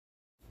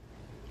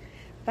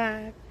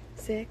5,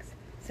 6,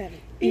 7.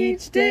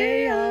 Each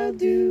day I'll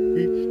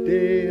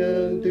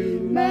do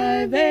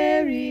my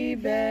very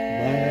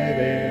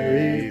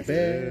best.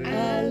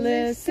 I'll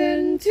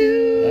listen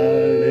to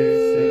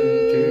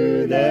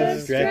the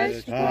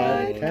Stretch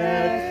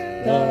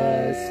Podcast.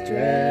 The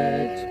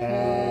Stretch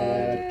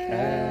Podcast.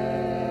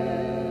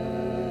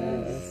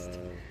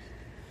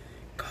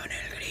 Con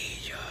el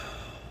grillo.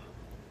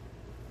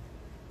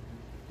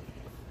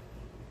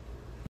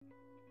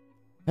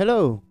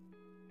 Hello,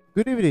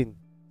 good evening.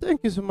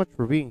 Thank you so much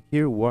for being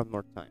here one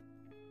more time.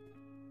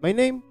 My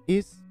name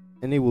is,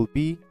 and it will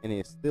be, and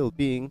is still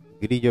being,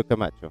 Grillo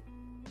Camacho.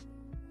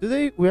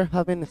 Today we are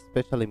having a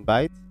special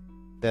invite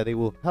that it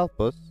will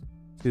help us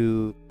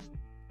to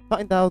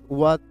find out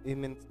what it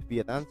means to be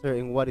a dancer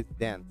and what is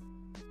dance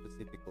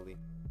specifically.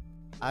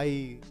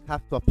 I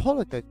have to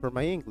apologize for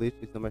my English,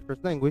 it's not my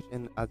first language,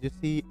 and as you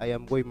see, I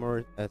am way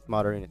more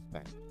smarter in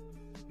Spanish.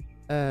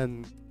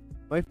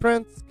 My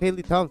friends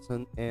Kaylee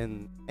Thompson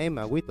and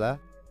Emma Whitla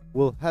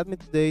will help me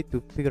today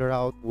to figure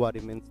out what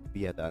it means to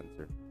be a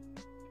dancer.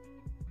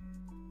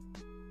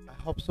 I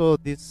hope so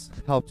this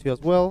helps you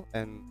as well,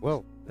 and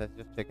well, let's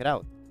just check it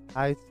out.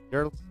 Hi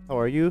girls, how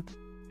are you?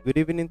 Good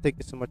evening, thank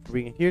you so much for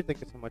being here,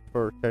 thank you so much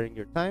for sharing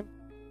your time.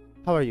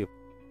 How are you?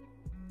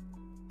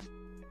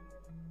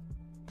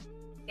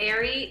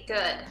 Very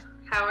good.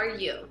 How are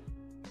you?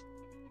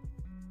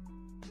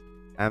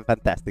 I'm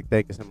fantastic,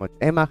 thank you so much.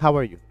 Emma, how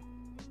are you?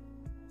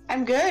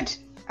 I'm good.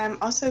 I'm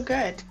also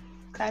good.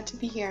 Glad to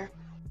be here.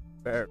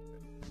 Perfect.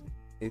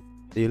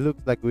 It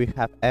looks like we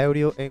have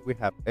audio and we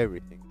have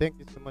everything. Thank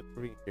you so much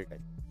for being here,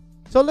 guys.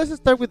 So let's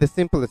start with the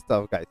simplest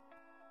stuff, guys.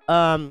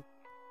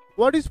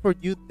 What is for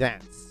you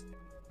dance?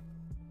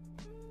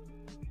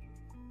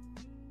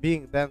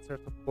 Being dancers,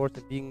 of course,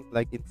 and being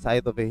like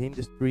inside of the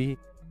industry,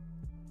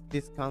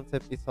 this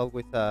concept is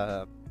always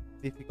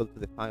difficult to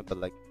define. But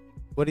like,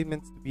 what it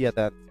means to be a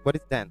dance? What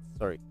is dance?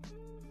 Sorry.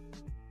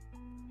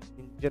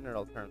 In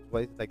general terms,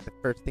 what is like the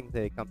first thing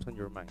that comes on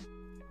your mind?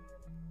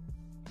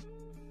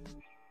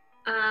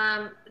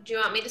 Do you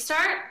want me to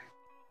start?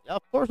 Yeah,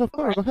 of course,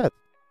 go ahead.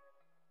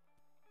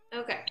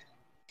 Okay.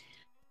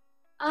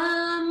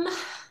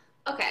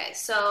 Okay,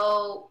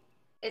 so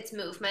it's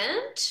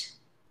movement.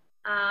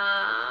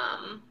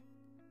 I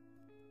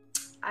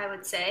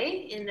would say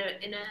in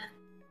a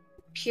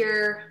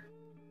pure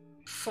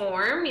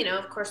form, you know,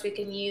 of course we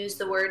can use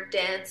the word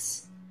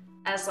dance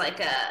as like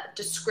a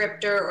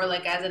descriptor or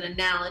like as an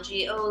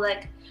analogy. Oh,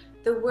 like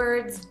the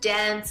words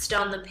danced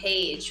on the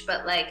page,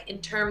 but like in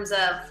terms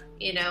of,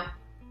 you know,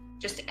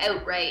 just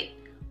outright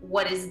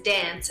what is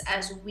dance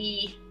as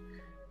we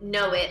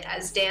know it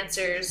as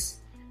dancers,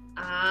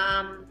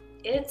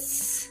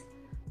 it's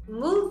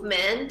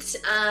movement,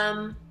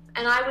 and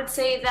I would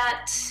say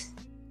that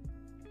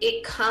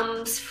it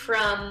comes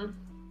from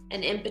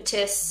an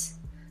impetus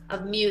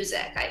of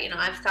music.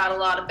 I've thought a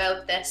lot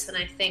about this, and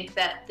I think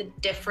that the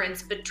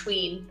difference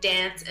between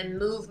dance and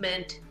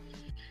movement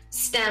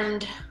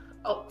stemmed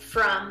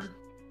from,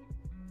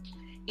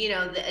 you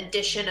know, the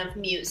addition of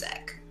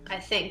music. I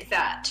think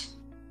that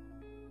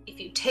if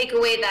you take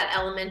away that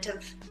element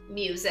of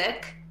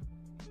music,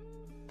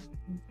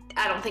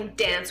 I don't think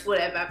dance would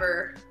have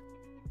ever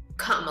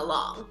come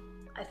along.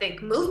 I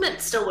think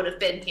movement still would have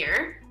been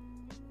here,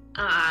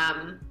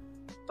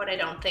 but I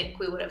don't think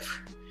we would have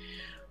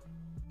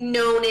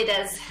known it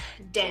as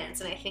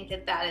dance. And I think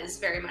that that is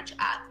very much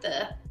at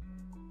the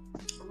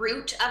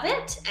root of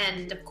it.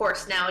 And of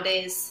course,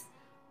 nowadays,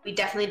 we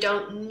definitely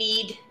don't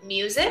need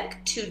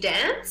music to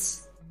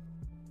dance.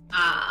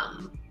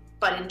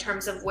 But in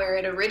terms of where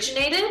it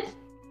originated,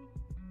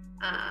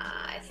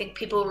 I think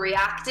people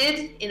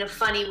reacted in a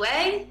funny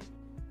way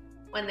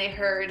when they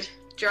heard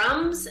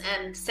drums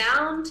and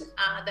sound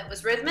that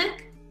was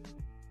rhythmic.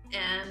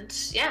 And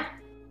yeah,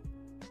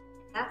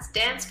 that's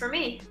dance for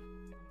me.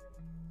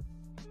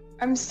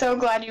 I'm so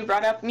glad you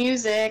brought up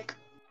music.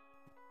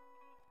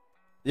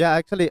 Yeah,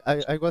 actually,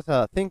 I was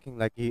thinking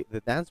like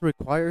the dance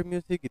require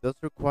music. It does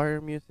require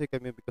music. I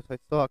mean, because I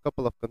saw a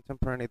couple of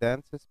contemporary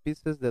dances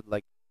pieces that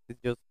like it's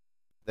just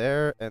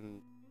there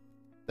and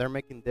they're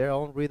making their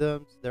own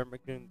rhythms. They're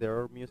making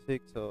their own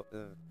music. So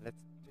let's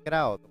check it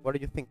out. What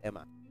do you think,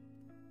 Emma?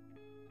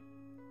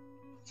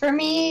 For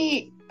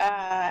me,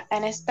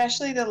 and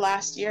especially the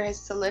last year has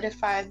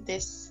solidified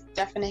this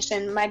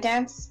definition. My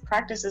dance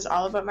practice is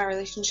all about my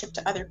relationship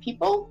to other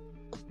people.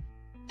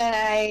 And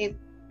I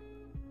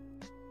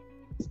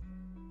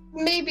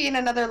maybe in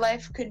another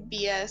life could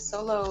be a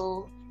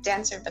solo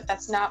dancer, but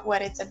that's not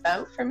what it's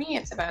about for me.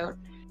 It's about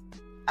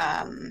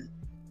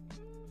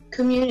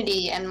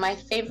community, and my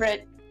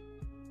favorite,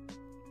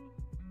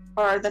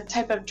 or the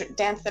type of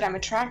dance that I'm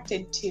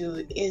attracted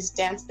to, is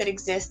dance that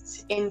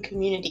exists in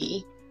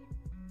community.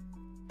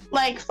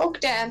 Like folk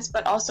dance,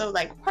 but also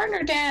like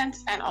partner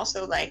dance, and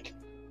also like,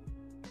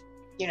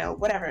 you know,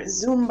 whatever,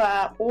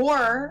 Zumba,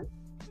 or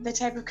the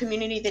type of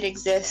community that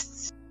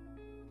exists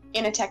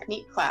in a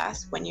technique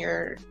class when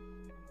you're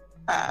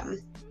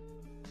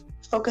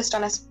focused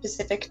on a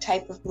specific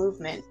type of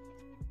movement.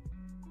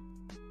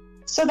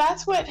 So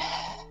that's what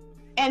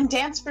And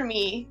dance for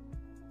me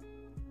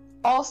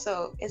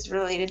also is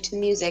related to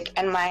music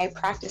and my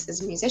practice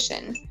as a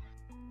musician.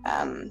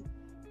 And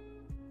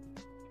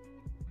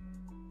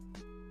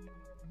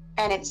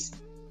it's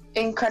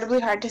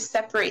incredibly hard to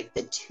separate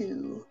the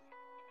two.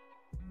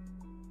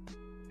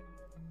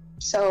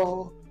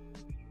 So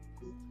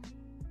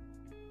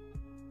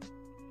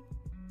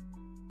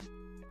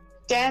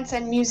dance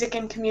and music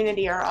and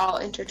community are all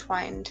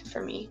intertwined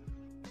for me.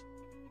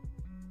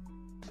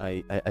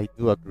 I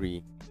do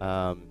agree.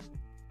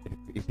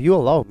 If you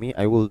allow me,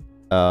 I will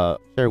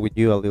share with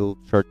you a little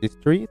short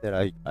history that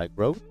I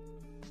wrote.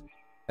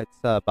 It's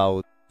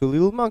about two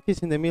little monkeys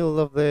in the middle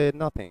of the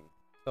nothing.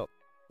 So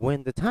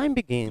when the time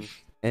begins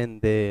and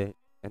the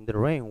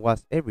rain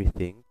was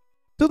everything,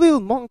 two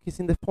little monkeys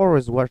in the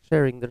forest were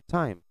sharing their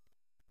time.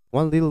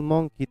 One little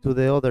monkey to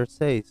the other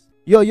says,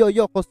 "Yo, yo,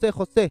 yo,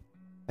 Jose,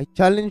 I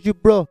challenge you,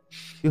 bro.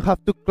 You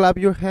have to clap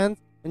your hands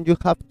and you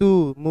have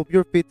to move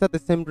your feet at the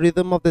same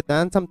rhythm of the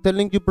dance. I'm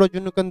telling you, bro,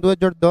 you can do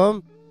it, you're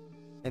dumb."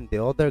 And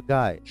the other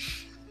guy,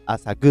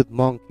 as a good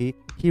monkey,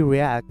 he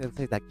reacts and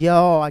says like,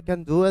 "Yo, I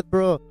can do it,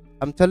 bro.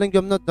 I'm telling you,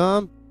 I'm not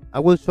dumb. I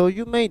will show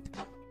you, mate."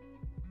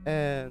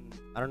 And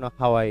I don't know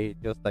how I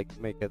just like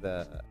make it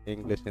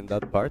English in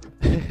that part.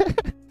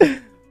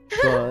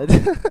 But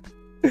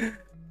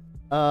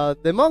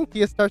the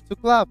monkey starts to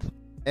clap,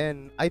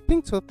 and I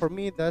think so. For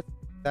me, that's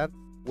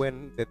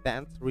when the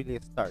dance really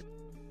starts.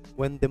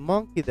 When the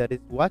monkey that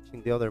is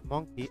watching the other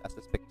monkey as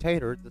a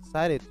spectator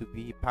decided to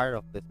be part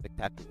of the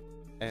spectacle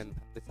and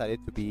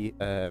decided to be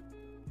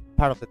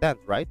part of the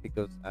dance, right?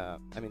 Because I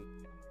mean,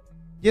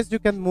 yes, you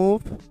can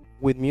move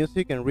with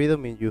music and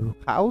rhythm in your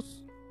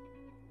house,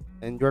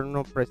 and you're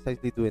not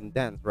precisely doing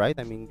dance, right?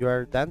 I mean, you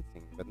are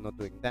dancing but not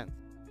doing dance.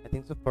 I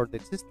think so. For the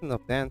existence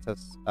of dance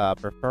as a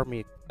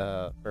performative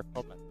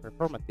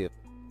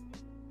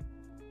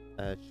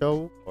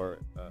show or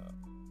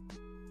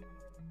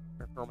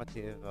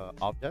performative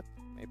object,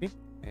 maybe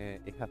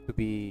it has to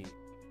be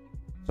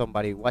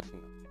somebody watching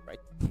us, right?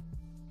 A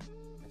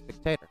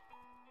spectator.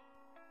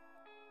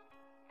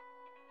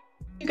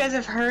 You guys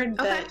have heard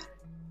Okay.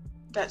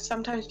 that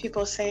sometimes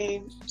people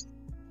say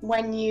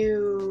when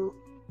you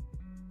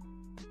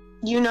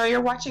know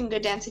you're watching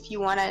good dance if you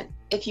want to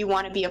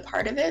be a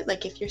part of it.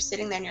 Like if you're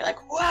sitting there and you're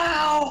like,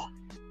 wow,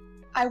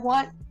 I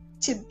want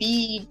to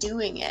be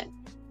doing it.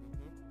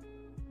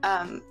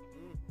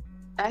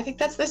 I think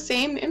that's the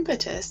same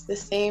impetus, the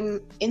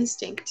same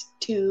instinct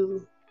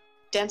to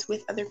dance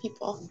with other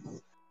people.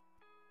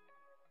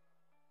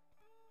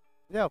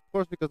 Yeah, of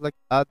course, because like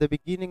at the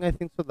beginning, I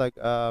think so. Like,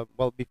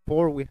 well,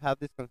 before we had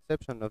this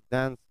conception of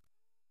dance,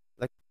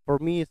 like for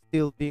me, it's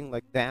still being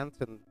like dance,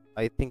 and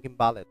I think in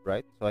ballet,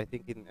 right? So I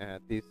think in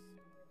this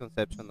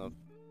conception of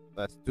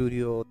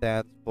studio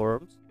dance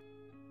forms,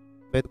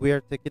 but we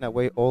are taking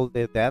away all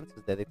the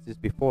dances that exist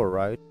before,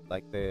 right?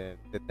 Like the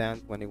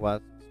dance when it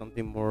was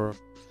something more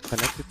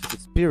connected to the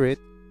spirit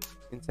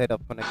instead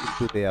of connected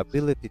to the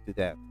ability to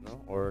dance,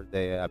 no, or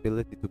the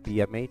ability to be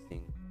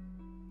amazing.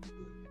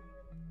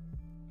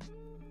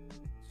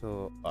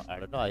 So I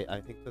don't know.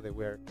 I think so that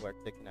we're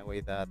taking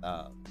away that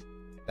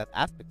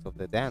aspects of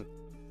the dance.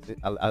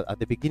 At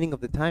the beginning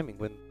of the timing,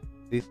 when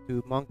these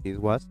two monkeys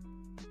was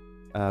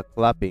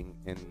clapping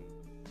and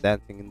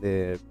dancing in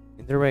the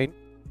rain,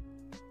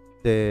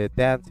 the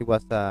dance, it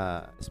was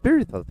a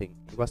spiritual thing.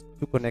 It was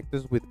to connect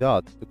us with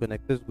God, to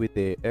connect us with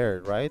the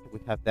air, right? We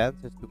have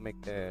dances to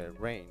make the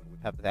rain. We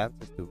have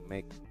dances to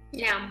make.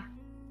 Yeah.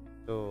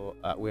 So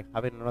we're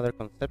having another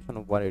conception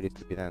of what it is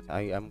to be dance.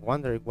 I am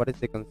wondering what is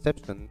the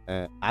conception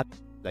at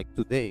like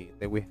today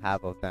that we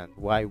have of dance.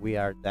 Why we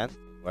are dancing?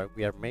 Why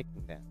we are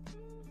making dance?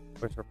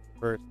 First,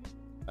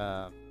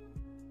 yeah.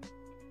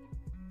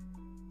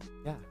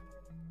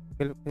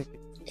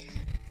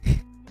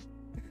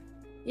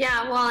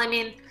 Yeah, well, I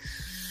mean,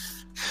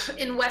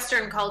 in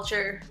Western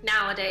culture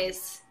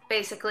nowadays,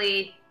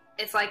 basically,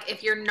 it's like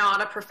if you're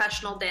not a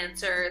professional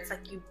dancer, it's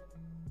like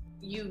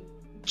you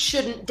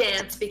shouldn't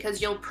dance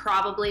because you'll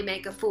probably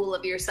make a fool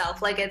of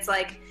yourself. Like it's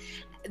like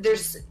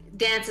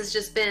dance has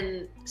just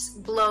been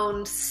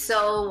blown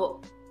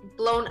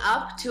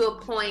up to a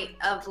point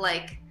of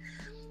like,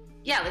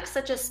 yeah, like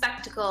such a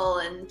spectacle,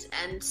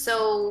 and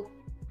so,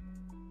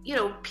 you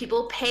know,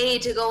 people pay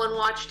to go and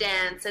watch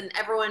dance, and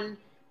everyone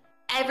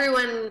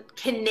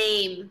can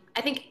name,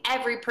 I think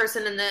every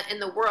person in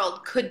the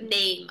world could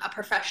name a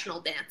professional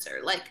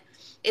dancer. Like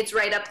it's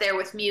right up there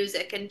with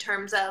music in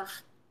terms of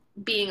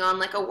being on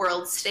like a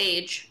world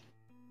stage.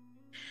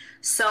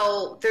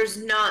 So there's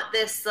not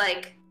this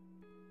like,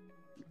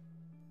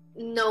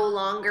 no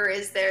longer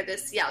is there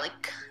this, yeah,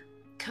 like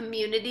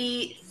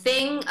community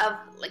thing of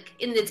like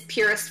in its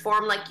purest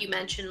form, like you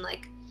mentioned,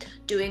 like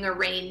doing a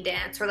rain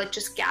dance or like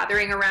just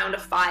gathering around a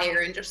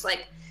fire and just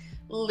like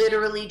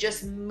literally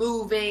just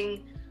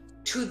moving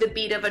to the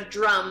beat of a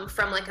drum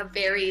from like a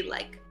very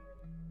like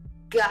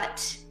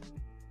gut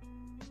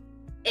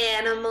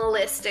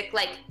animalistic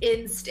like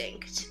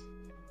instinct.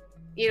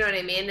 You know what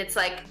I mean? It's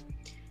like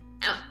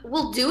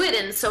we'll do it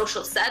in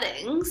social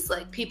settings.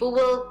 Like people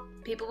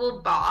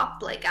will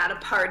bop like at a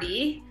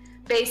party,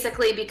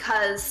 basically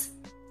because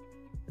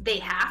they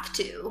have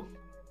to.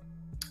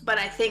 But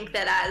I think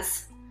that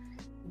as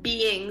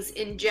beings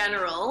in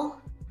general,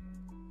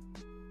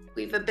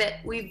 we've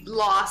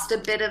lost a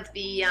bit of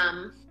the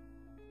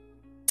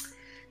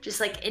just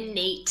like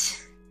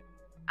innate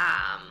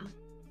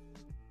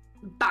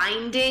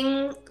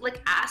binding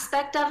like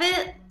aspect of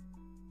it.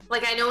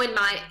 Like I know in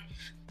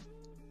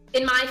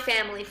my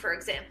family, for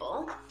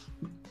example,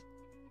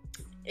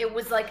 it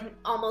was like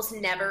almost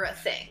never a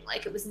thing.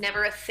 Like it was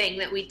never a thing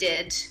that we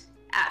did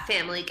at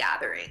family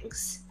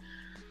gatherings.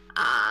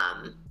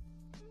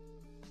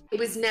 It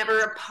was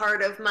never a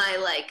part of my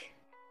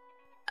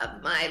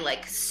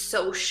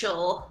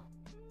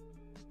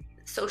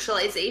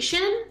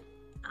socialization.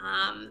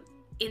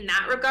 In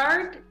that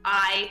regard,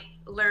 I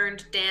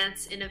learned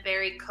dance in a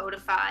very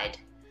codified,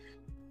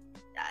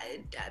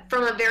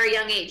 from a very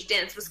young age.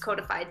 Dance was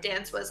codified.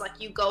 Dance was like,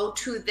 you go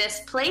to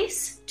this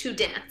place to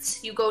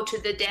dance. You go to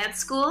the dance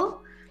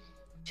school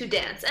to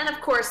dance. And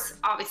of course,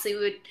 obviously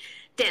we would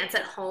dance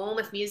at home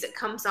if music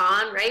comes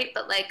on, right?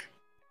 But like,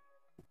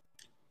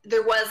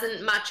 there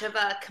wasn't much of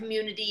a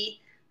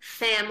community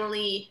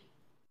family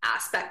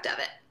aspect of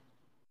it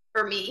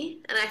for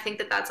me. And I think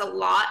that that's a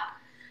lot.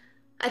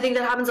 I think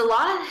that happens a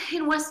lot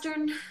in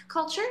Western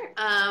culture.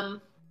 And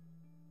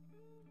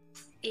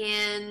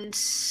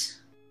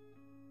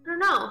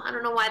I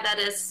don't know why that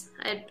is.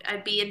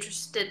 I'd be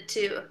interested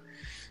to,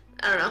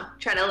 I don't know,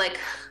 try to like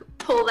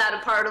pull that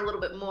apart a little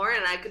bit more,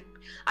 and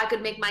I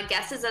could make my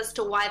guesses as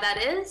to why that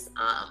is.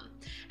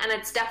 And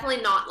it's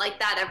definitely not like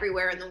that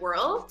everywhere in the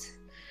world.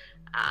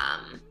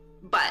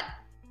 But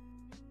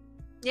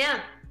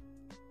yeah.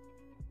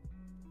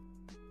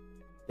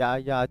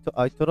 Yeah,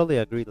 I totally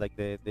agree. Like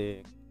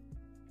the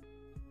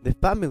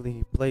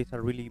family plays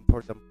a really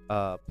important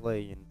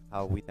play in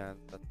how we dance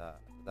as a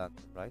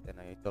dancer, right? And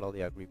I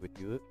totally agree with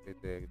you.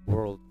 The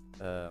world,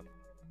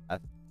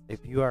 as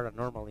if you are a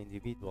normal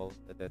individual,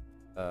 that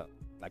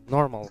like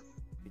normal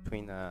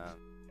between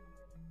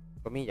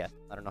comillas.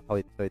 I don't know how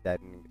to say that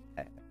in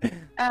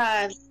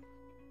English.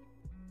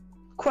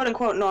 Quote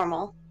unquote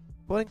normal.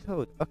 Quote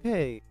unquote.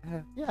 Okay.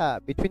 Yeah,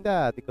 between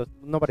that, because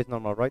nobody's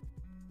normal, right?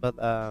 But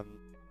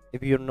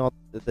if you're not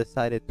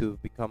decided to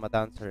become a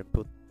dancer and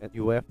put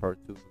your effort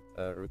to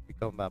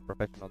become a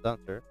professional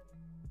dancer,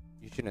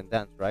 you shouldn't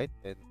dance, right?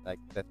 And like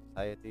the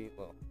society,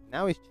 well,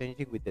 now it's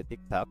changing with the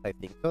TikTok. I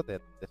think so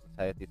that the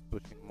society is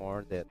pushing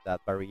more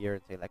that barrier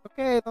and say like,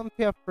 okay, don't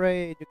be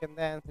afraid. You can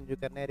dance and you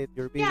can edit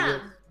your videos. Yeah.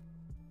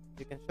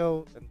 You can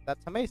show, and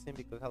that's amazing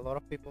because a lot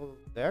of people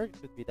there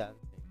should be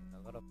dancing,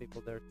 and a lot of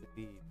people there should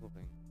be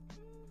moving.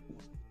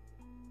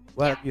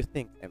 What do you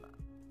think, Emma?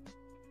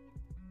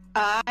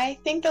 I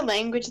think the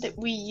language that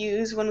we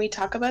use when we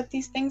talk about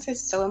these things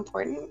is so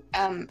important.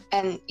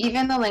 And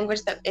even the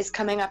language that is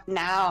coming up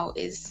now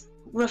is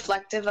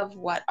reflective of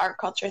what our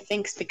culture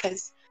thinks,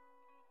 because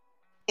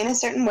in a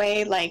certain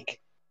way,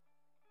 like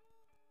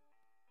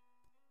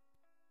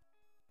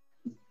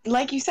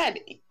you said,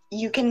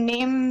 you can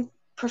name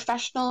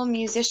professional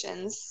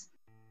musicians.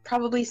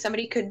 Probably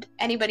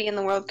anybody in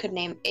the world could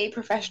name a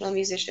professional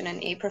musician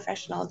and a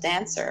professional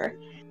dancer.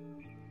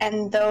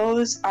 And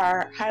those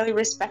are highly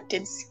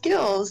respected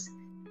skills.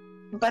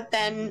 But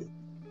then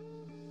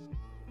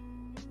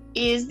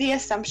is the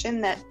assumption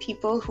that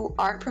people who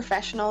aren't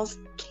professionals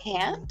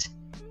can't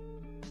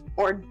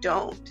or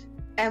don't?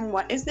 And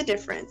what is the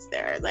difference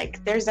there?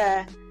 Like there's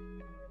a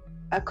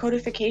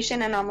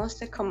codification and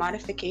almost a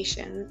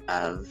commodification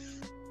of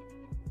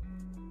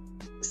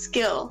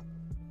skill.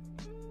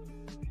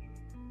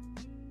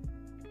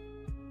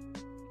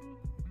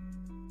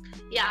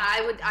 Yeah,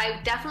 I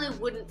definitely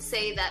wouldn't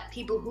say that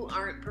people who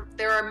aren't,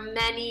 there are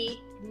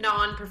many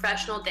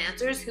non-professional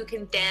dancers who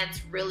can dance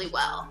really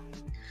well.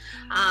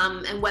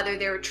 And whether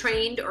they're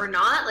trained or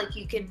not, like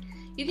you can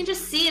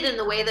just see it in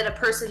the way that a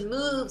person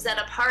moves at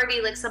a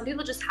party. Like some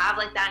people just have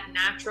like that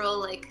natural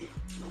like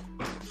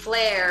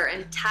flair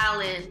and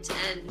talent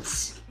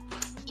and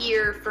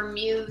ear for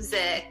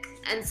music.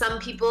 And some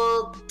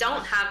people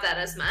don't have that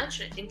as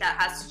much. I think that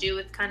has to do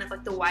with kind of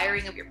like the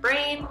wiring of your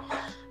brain.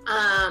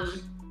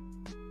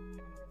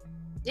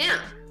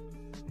 Yeah.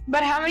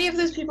 But how many of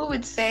those people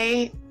would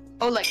say,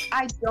 oh, like,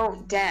 I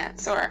don't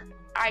dance or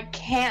I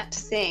can't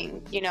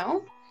sing, you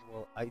know?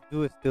 Well, I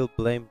do still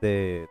blame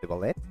the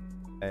ballet.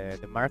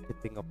 The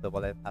marketing of the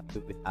ballet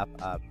have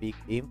a big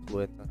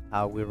influence on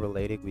how we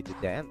related with the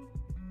dance.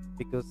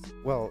 Because,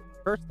 well,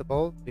 first of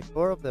all,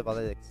 before the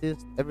ballet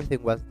exists,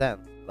 everything was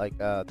dance. Like,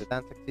 the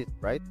dance exists,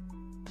 right?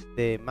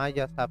 The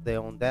Mayas have their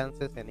own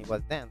dances and it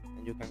was dance.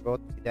 And you can go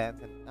to see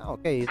dance and,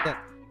 okay, it's dance.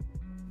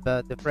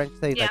 But the French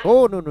say like,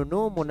 oh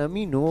no, mon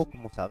ami, no,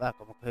 comment ça va,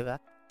 comment ça va?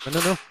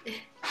 No,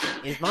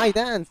 it's my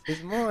dance,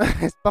 it's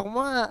pour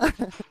moi.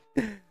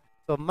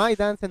 So my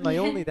dance and my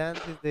only dance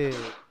is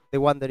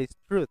the one that is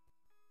truth.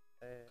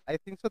 I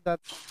think so.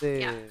 That's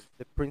the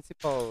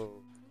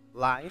principal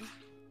line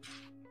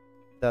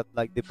that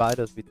like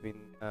divide us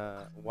between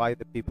why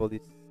the people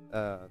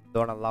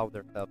don't allow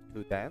themselves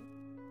to dance,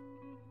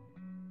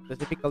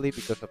 specifically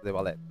because of the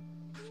ballet.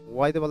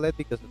 Why the ballet?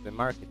 Because of the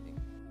marketing.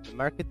 the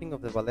marketing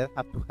of the ballet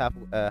have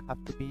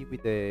to be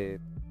with the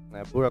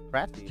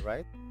bureaucracy,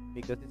 right?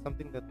 Because it's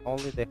something that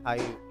only the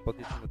high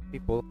positioned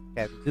people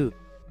can do.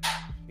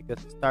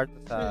 Because it starts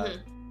as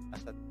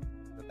a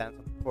dance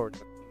of court,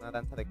 una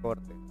danza de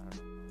corte. I don't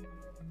know.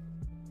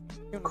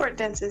 You know, Court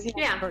dances, yeah.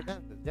 Yeah. court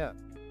dances, yeah.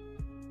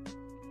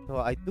 So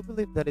I do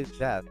believe that is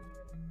that,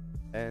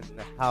 and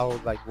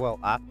how like well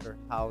after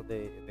how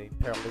the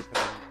imperialism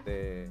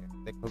and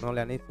the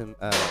colonialism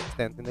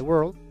extends in the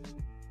world,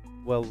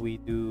 well they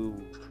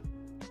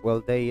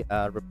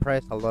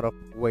repress a lot of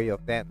way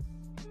of dance,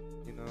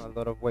 you know, a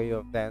lot of way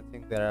of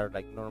dancing that are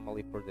like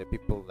normally for the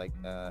people like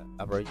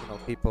aboriginal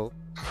people,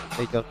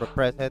 they just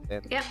repress it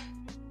and Yep.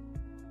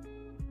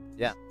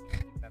 yeah,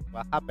 that's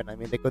what happened. I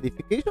mean, the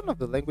codification of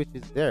the language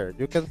is there.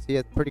 You can see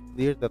it pretty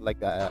clear that like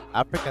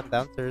African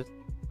dancers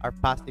are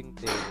passing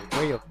the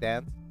way of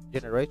dance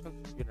generation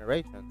to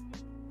generation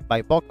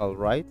by vocal,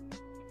 right?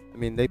 I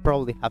mean, they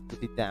probably have to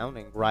sit down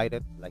and write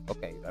it like,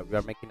 okay, we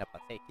are making a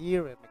passe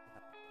here, we're making a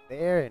passe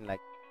there, and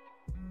like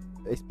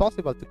it's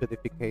possible to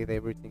codificate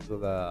every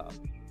single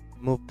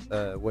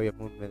way of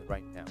movement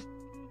right now.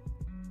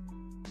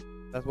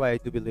 That's why I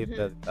do believe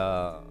that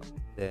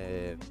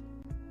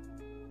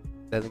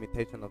the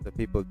limitation of the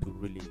people to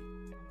really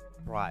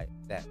try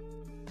that,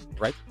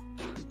 right?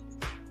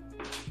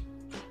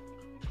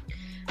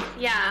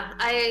 Yeah,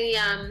 I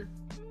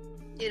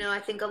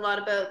think a lot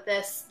about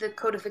the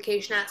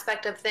codification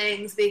aspect of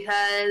things,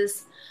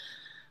 because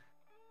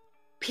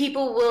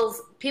people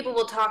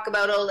will talk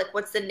about, oh, like,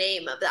 what's the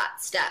name of that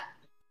step?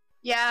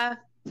 Yeah.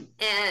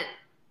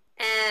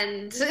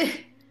 And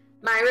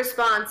my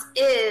response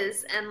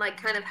is, and like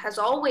kind of has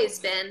always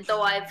been,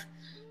 though I've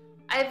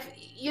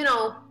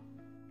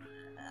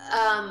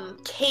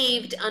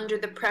caved under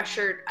the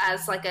pressure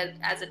as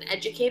an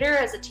educator,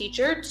 as a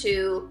teacher,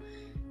 to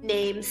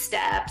name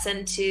steps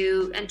and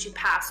to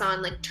pass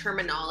on like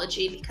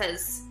terminology,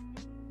 because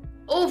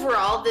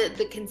overall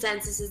the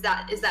consensus is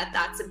that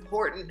that's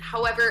important.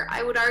 However,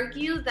 I would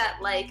argue that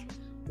like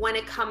when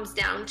it comes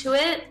down to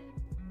it,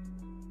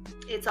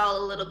 it's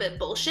all a little bit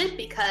bullshit,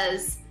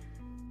 because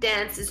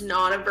dance is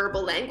not a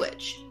verbal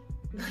language,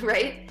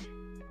 right?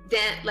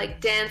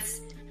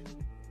 Dance,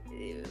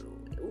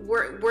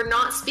 we're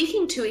not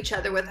speaking to each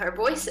other with our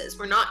voices.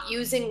 We're not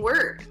using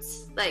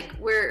words. Like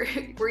we're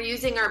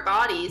using our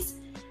bodies,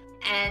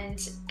 and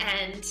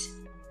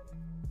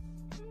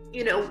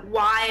you know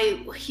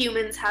why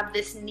humans have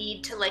this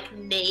need to like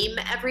name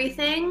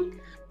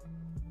everything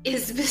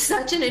is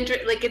such an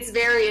it's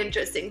very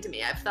interesting to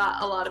me. I've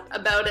thought a lot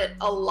about it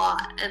a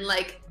lot, and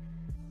like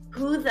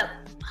who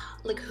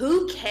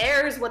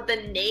cares what the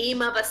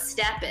name of a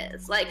step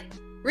is? Like,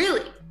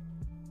 really,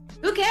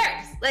 who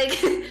cares? Like,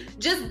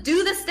 just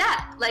do the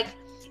step. Like,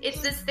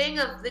 it's this thing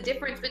of the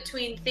difference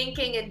between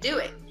thinking and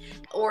doing,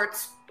 or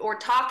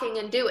talking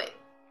and doing.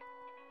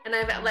 And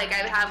I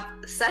have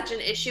such an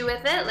issue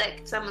with it.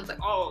 Like, someone's like,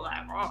 oh,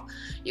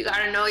 you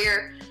gotta know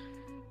your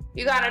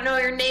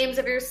names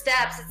of your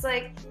steps. It's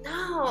like,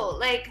 no,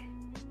 like,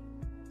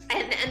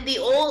 and the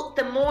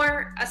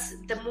older a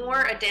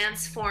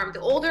dance form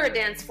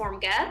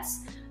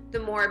gets, the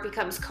more it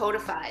becomes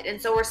codified.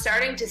 And so we're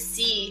starting to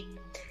see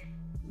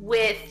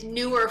with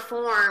newer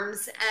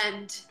forms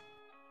and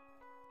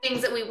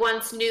things that we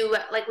once knew,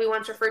 like we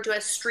once referred to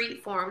as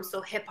street forms, so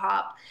hip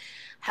hop,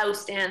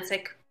 house dance,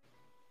 like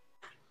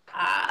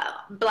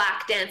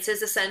black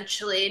dances,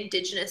 essentially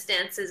indigenous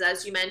dances,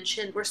 as you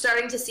mentioned. We're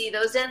starting to see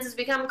those dances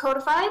become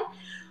codified,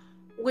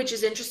 which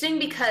is interesting,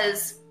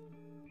 because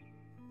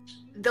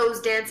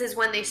those dances,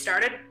 when they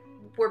started,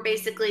 were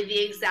basically the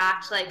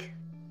exact, like,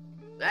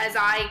 as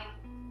I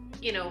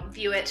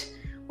view it,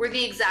 were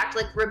the exact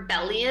like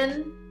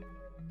rebellion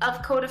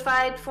of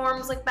codified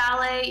forms like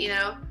ballet,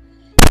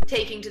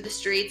 taking to the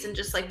streets and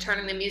just like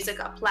turning the music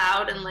up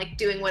loud and like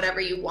doing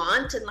whatever you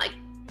want and like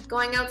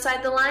going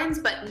outside the lines.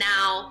 But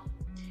now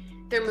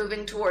they're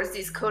moving towards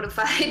these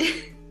codified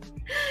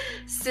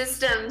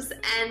systems,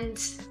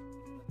 and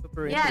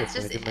yeah,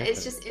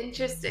 it's just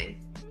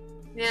interesting.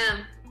 Yeah.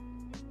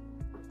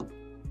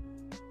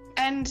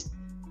 And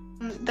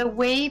the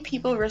way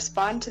people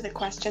respond to the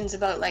questions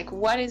about like,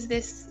 what is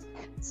this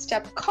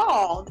step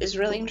called, is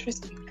really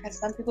interesting, because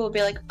some people will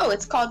be like, oh,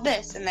 it's called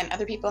this, and then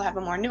other people have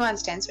a more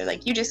nuanced answer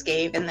like you just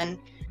gave, and then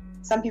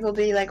some people will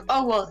be like,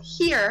 oh, well,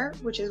 here,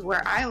 which is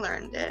where I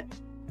learned it,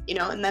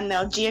 and then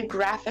they'll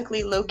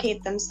geographically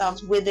locate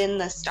themselves within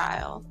the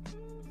style.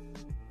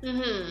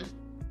 Mm-hmm.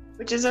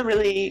 Which is a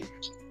really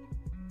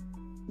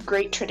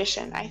great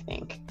tradition, I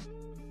think.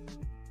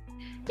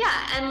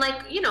 Yeah, and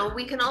like,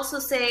 we can also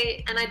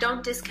say, and I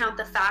don't discount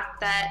the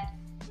fact that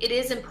it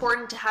is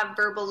important to have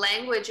verbal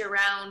language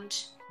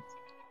around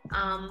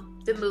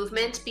the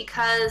movement,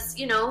 because,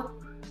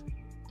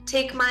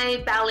 take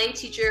my ballet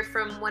teacher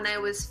from when I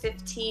was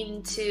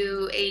 15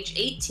 to age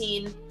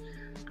 18,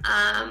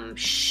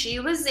 she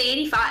was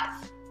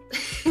 85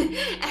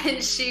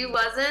 and she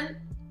wasn't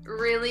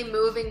really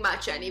moving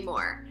much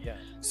anymore. Yeah.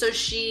 So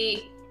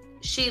she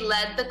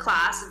led the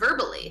class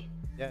verbally.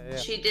 Yeah.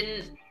 She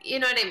didn't, you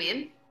know what I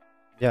mean?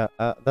 Yeah,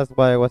 that's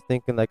why I was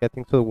thinking. Like, I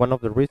think so. One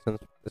of the reasons,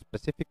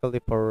 specifically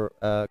for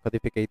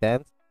codificate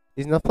dance,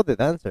 is not for the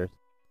dancers.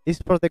 It's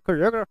for the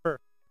choreographer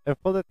and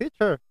for the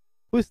teacher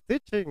who's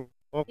teaching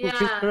or who's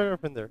Yeah.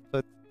 choreographing there.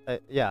 So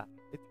yeah,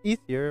 it's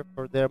easier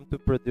for them to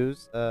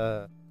produce.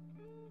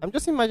 I'm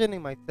just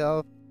imagining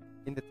myself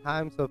in the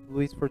times of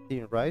Louis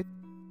XIV, right?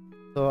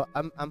 So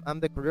I'm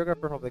the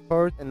choreographer of the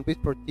course, and Louis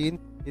XIV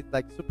is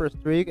like super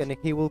strict, and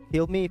he will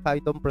kill me if I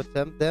don't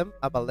present them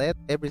a ballet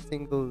every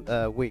single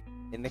week,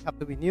 and they have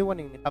to be new one,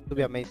 and they have to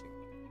be amazing.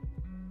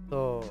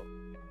 So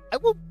I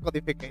will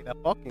codificate a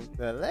fucking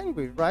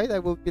language, right? I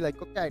will be like,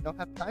 okay, I don't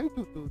have time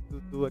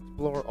to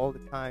explore all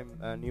the time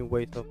new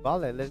ways of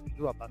ballet. Let's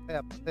do a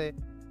passe,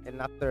 and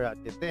after a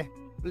jeté,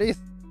 please.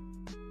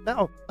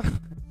 No.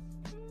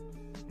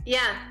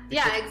 Yeah,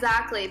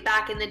 exactly.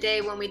 Back in the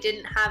day when we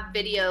didn't have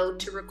video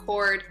to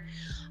record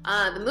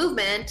the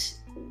movement,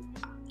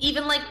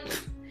 even like,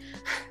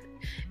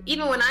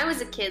 even when I was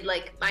a kid,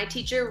 like my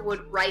teacher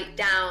would write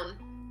down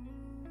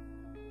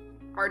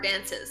our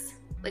dances.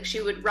 Like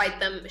she would write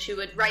them, she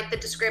would write the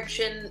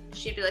description.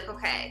 She'd be like,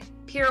 okay,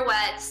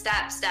 pirouette,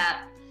 step,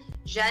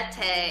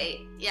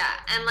 jeté. Yeah,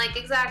 and like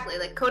exactly,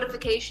 like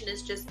codification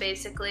is just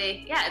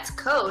basically, yeah, it's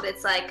code.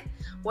 It's like,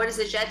 what is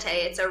a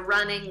jeté? It's a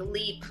running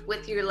leap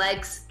with your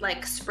legs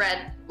like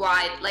spread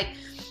wide. Like,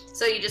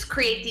 so you just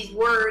create these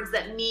words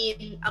that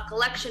mean a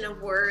collection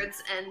of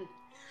words. And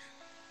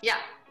yeah,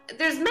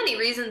 there's many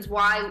reasons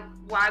why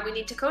we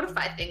need to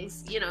codify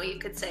things, you know, you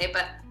could say,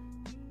 but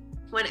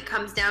when it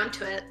comes down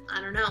to it, I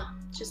don't know.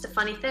 It's just a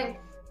funny thing.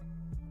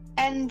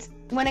 And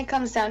when it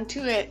comes down to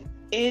it,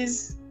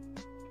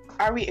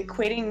 are we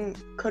equating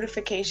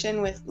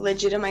codification with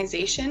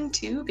legitimization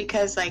too?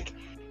 Because like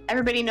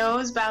everybody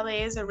knows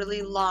ballet is a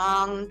really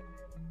long,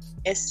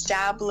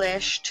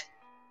 established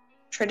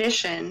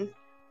tradition,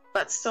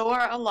 but so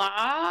are a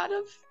lot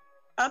of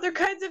other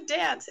kinds of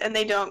dance, and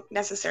they don't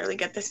necessarily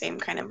get the same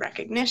kind of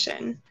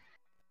recognition.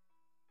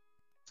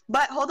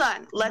 But hold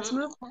on, let's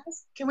move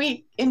past. Can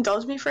we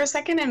indulge me for a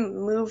second and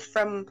move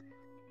from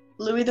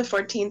Louis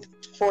XIV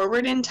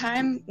forward in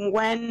time,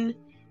 when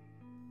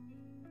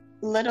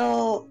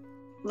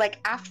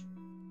after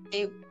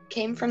they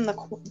came from the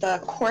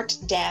court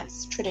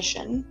dance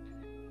tradition,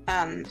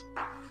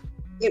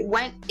 it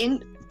went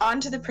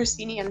onto the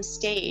proscenium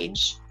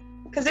stage,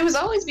 because it was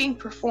always being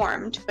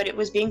performed, but it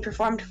was being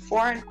performed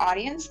for an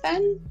audience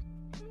then,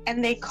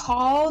 and they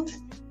called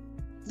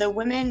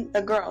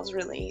the girls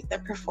really,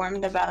 that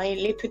performed the ballet,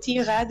 les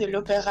petits rats de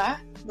l'opéra,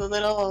 the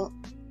little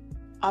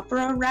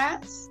opera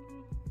rats,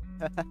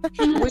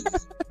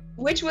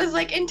 which was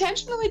like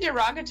intentionally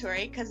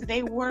derogatory, because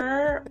they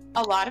were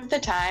a lot of the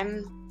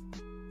time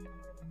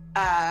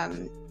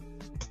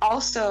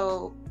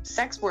also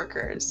sex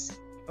workers.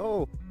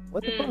 Oh,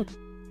 what the fuck?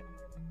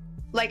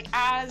 Like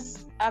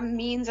as a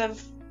means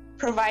of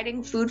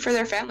providing food for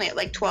their family at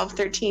like 12,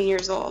 13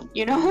 years old,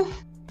 you know?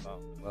 Oh,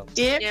 well,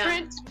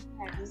 Different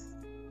times.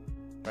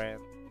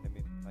 friends. I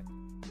mean, like,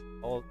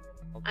 all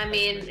I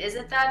mean, is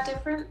it that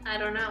different? I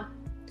don't know.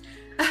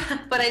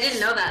 But I didn't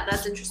know that.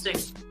 That's interesting.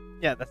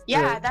 yeah, that's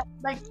Yeah, true.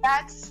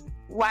 that's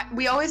what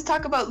we always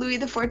talk about Louis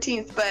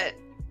XIV, but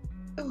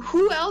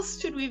who else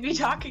should we be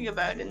talking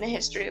about in the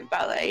history of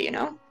ballet, you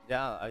know?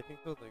 Yeah, I think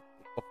so. Like,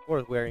 of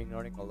course, we're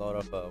ignoring a lot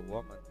of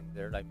women in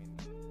there. I mean,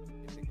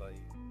 basically,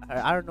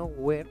 I don't know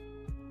when,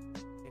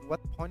 in what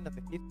point of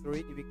the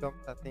history it becomes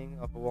a thing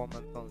of a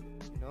woman only.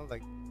 You know,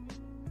 like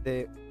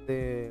the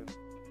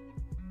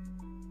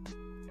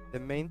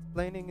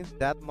mansplaining is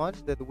that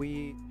much that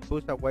we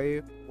push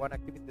away one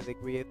activity they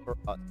create for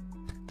us.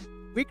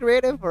 We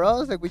create it for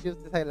us, and we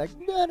just decide like,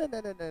 no,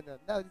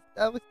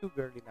 that was too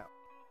girly now.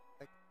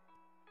 Like,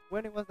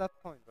 when it was that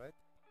point, right?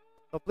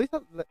 So please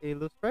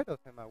illustrate us,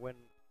 Emma,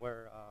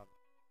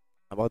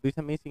 about this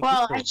amazing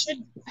Well,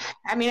 history.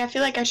 I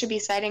feel like I should be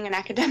citing an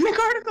academic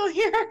article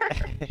here.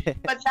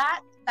 But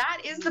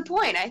that is the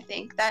point, I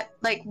think, that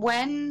like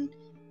when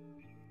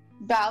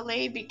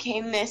ballet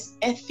became this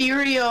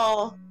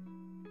ethereal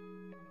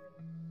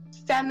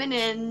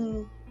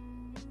feminine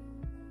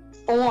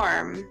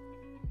form,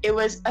 it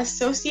was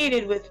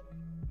associated with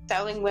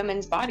selling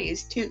women's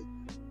bodies too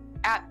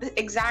at the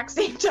exact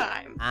same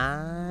time.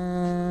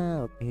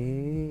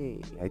 Okay.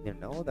 I didn't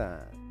know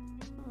that.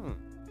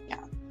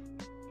 Yeah.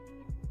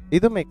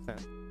 It don't make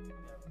sense.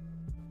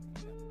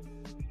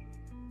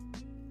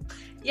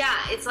 Yeah,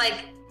 it's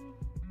like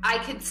I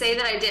could say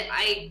that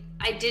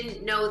I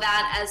didn't know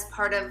that as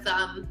part of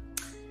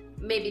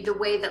maybe the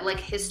way that like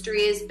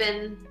history has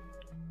been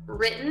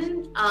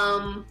written,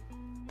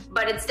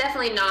 but it's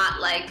definitely not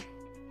like,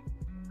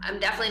 I'm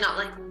definitely not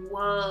like,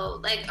 whoa,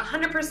 like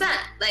 100%,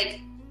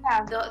 like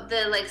Yeah.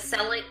 the like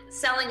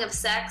selling of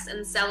sex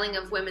and selling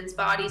of women's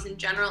bodies in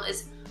general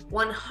is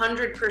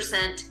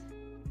 100%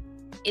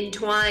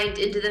 entwined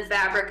into the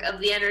fabric of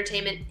the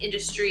entertainment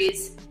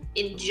industries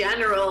in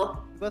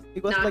general,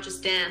 It was not like,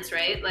 just dance,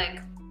 right?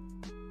 Like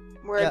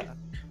Word. yeah,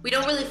 we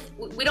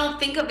don't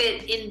think of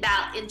it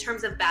in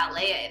terms of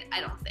ballet. I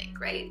don't think,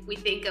 right? We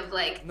think of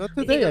like not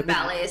we think today. I of mean,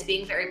 ballet as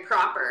being very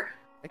proper.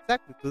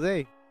 exactly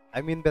today.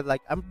 I mean, but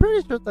like, I'm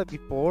pretty sure that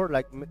before,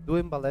 like,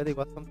 doing ballet, it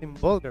was something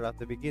vulgar at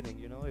the beginning.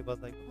 You know, it was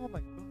like, oh my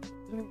god,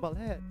 doing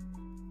ballet.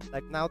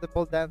 Like now, the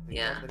pole dancing,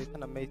 Yeah. that is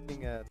an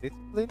amazing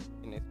discipline,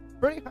 and it's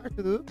pretty hard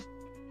to do.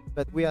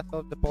 But we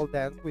associate the pole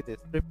dance with the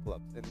strip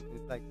clubs, and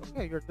it's like,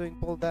 okay, you're doing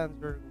pole dance,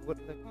 you're what?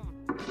 Like,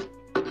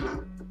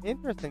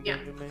 interesting Yeah.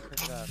 that you mentioned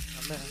that.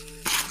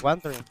 I'm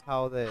wondering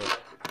how the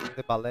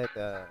ballet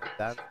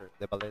dancer,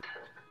 the ballet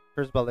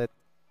first ballet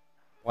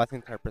was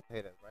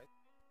interpreted, right?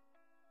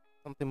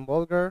 Something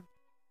vulgar,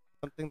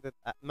 something that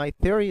my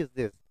theory is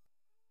this: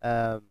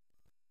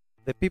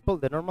 the people,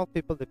 the normal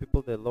people, the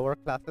people, the lower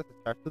classes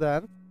start to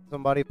dance.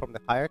 Somebody from the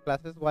higher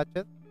classes watch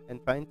it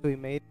and trying to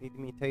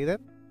imitate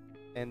it,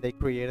 and they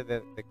created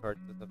the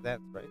curses of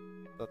dance, right?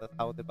 So that's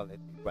how the ballet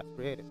was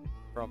created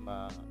from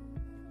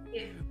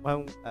Yeah.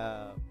 one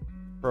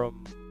from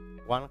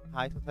one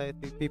high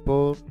society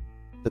people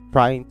to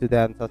trying to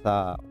dance as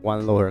a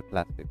one lower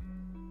class people.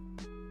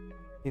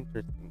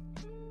 Interesting.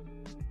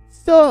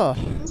 So,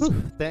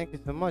 thank you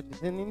so much.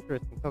 It's an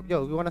interesting talk.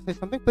 Yo, you wanna say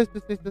something? Please,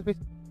 please, please, please,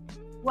 please.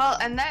 Well,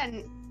 and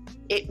then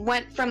it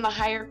went from the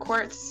higher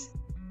courts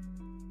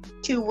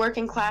to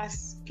working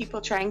class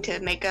people trying to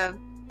make a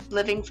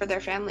living for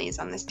their families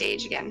on the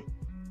stage again.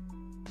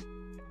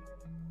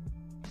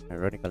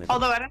 Ironically.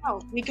 Although I don't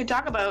know, we could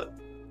talk about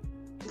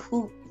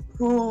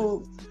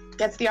who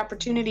gets the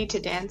opportunity to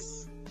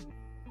dance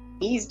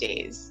these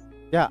days.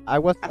 Yeah, I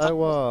would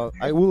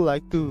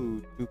like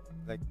to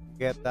like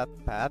get that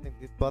path in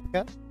this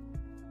podcast.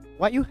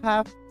 What you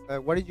have,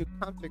 what is your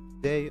concept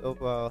today of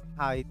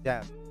high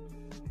dance?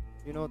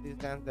 You know, this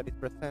dance that is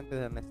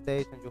presented on a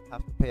stage and you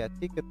have to pay a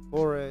ticket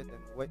for it.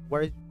 And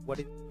what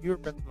is your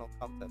personal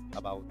concept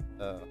about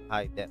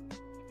high dance?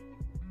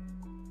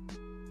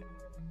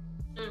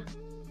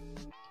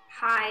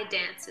 High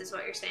dance is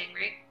what you're saying,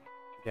 right?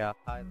 Yeah,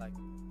 high like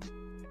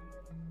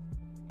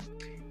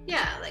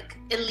Yeah, like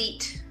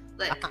elite.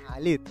 Like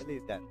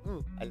elite dance.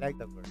 I like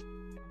that word.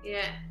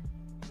 yeah.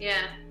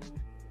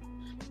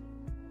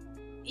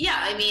 Yeah,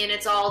 I mean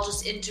it's all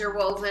just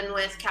interwoven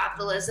with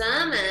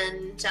capitalism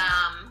and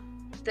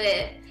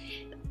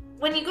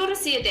when you go to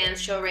see a dance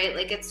show, right?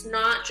 Like it's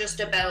not just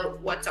about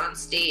what's on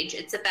stage.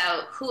 It's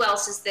about who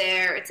else is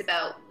there. It's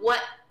about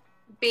what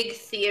big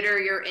theater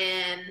you're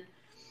in.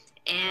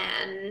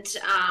 And,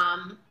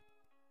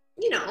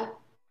 you know,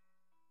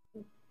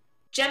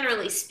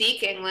 generally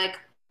speaking, like,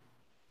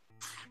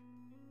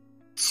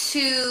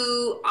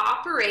 to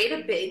operate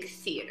a big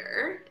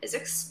theater is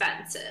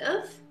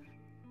expensive,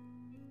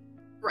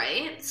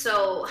 right?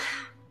 So,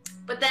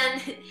 but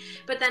then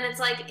it's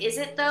like, is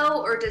it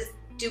though? Or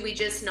do we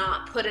just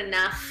not put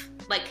enough,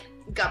 like,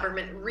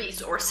 government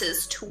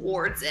resources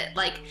towards it?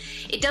 Like,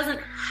 it doesn't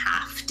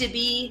have to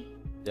be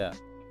that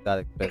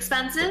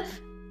expensive.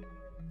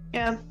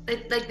 Yeah.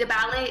 Like the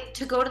ballet,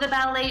 to go to the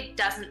ballet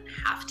doesn't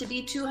have to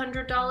be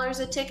 $200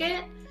 a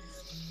ticket,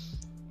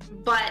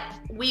 but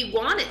we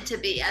want it to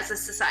be as a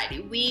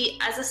society. We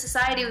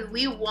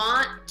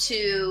want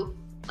to,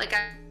 like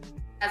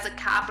as a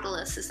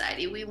capitalist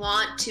society, we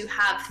want to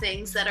have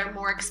things that are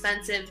more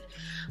expensive,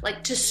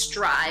 like to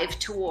strive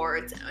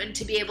towards and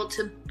to be able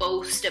to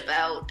boast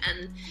about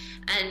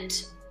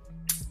and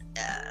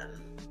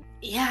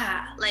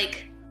yeah,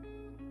 like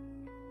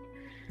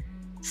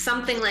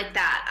something like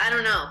that. I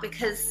don't know,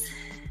 because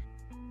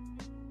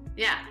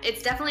yeah,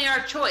 it's definitely our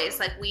choice.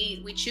 Like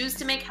we choose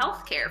to make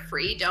healthcare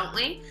free, don't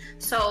we?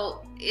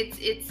 So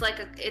it's like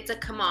it's a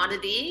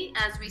commodity,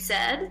 as we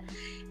said.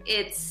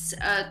 It's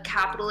a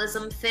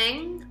capitalism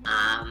thing.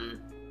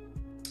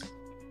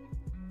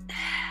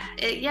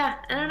 Yeah,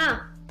 I don't know.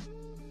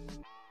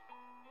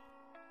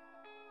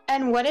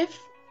 And what if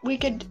we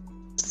could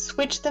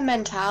switch the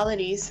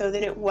mentality so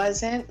that it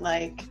wasn't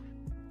like,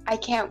 I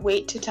can't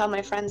wait to tell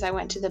my friends I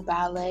went to the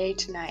ballet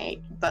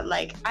tonight, but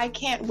like, I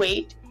can't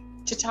wait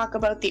to talk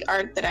about the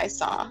art that I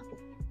saw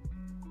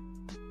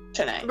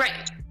tonight.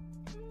 Right.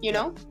 You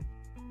know?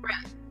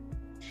 Right.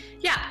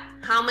 Yeah.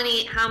 How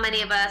many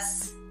of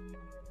us,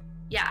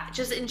 yeah,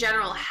 just in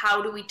general,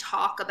 how do we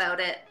talk about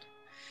it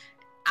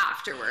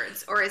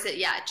afterwards? Or is it,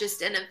 yeah,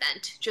 just an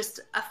event, just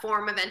a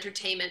form of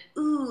entertainment?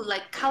 Ooh,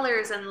 like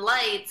colors and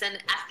lights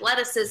and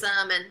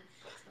athleticism and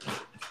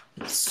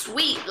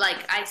sweet,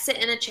 like I sit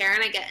in a chair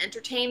and I get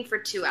entertained for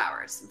 2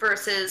 hours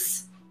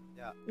versus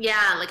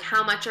yeah, like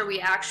how much are we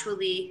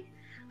actually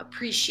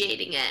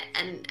appreciating it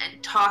and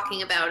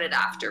talking about it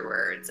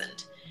afterwards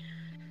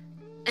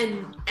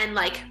and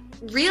like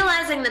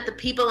realizing that the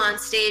people on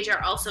stage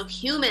are also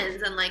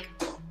humans and like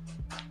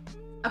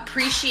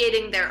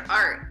appreciating their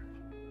art.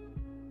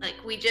 Like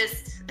we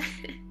just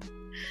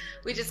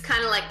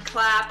kind of like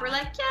clap. We're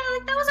like, yeah,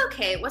 like that was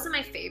okay. It wasn't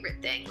my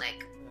favorite thing.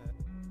 Like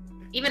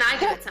even I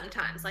do it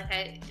sometimes. Like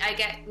I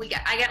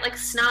get like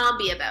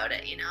snobby about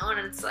it, you know? And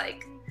it's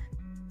like,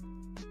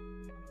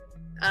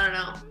 I don't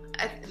know.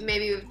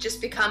 Maybe we've just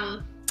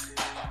become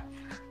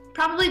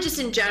probably just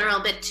in general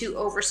a bit too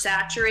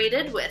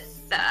oversaturated with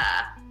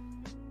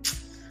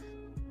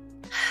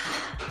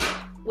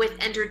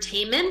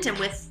entertainment and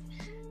with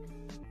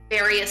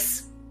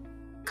various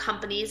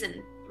companies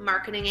and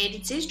marketing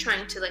agencies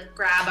trying to like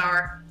grab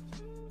our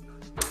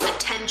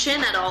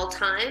attention at all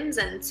times,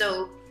 and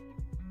so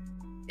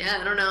yeah,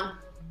 I don't know.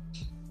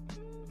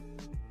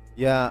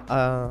 Yeah,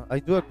 I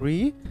do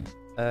agree,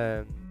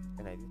 and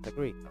I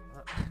disagree.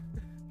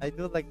 I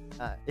do like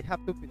you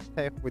have to be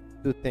safe with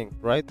two things,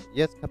 right?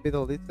 Yes,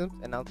 capitalism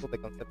and also the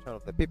conception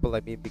of the people. I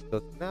mean,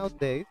 because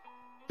nowadays,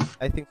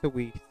 I think so.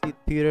 We see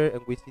theater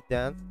and we see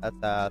dance as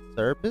a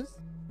service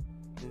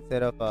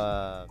instead of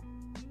a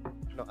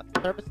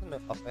service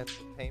of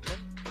entertainment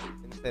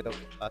instead of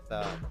as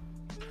a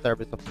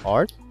service of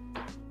art.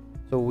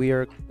 So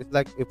it's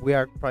like if we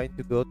are trying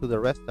to go to the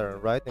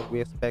restaurant, right, and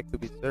we expect to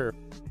be served,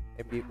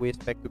 and we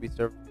expect to be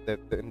served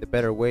in the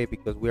better way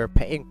because we are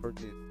paying for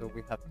this, so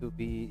we have to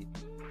be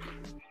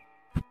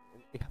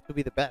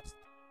the best.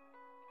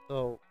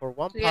 So for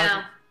one part,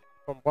 Yeah.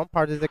 from one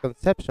part is the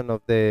conception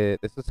of the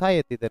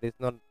society that is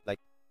not like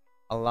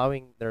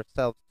allowing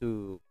themselves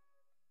to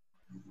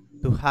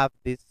have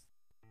this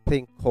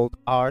thing called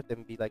art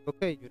and be like,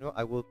 okay,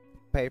 I will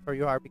pay for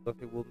your art because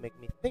it will make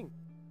me think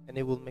and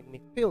it will make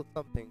me feel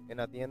something. And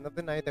at the end of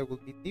the night, I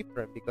will be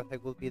different because I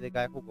will be the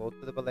guy who goes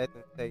to the ballet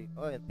and say,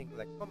 oh, and think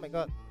like, oh my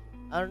god,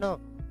 I don't know,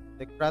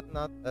 the crowd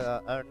not,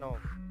 I don't know,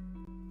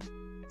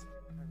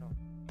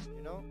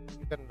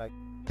 you can like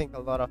think a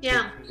lot of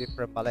Yeah. things in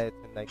different ballets,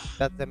 and like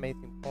that's the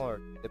amazing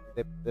part.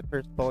 The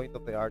first point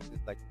of the art is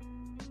like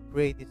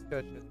create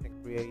discussions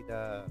and create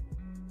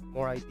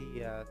more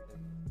ideas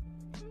and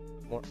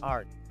more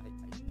art. I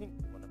think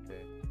one of the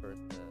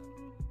first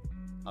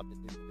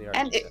objectives of the art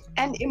is that.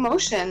 And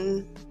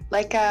emotion,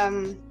 like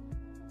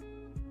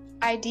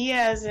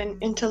ideas and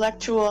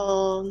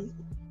intellectual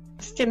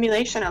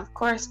stimulation, of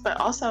course, but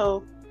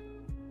also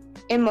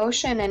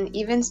emotion and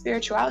even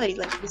spirituality,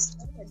 like we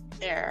started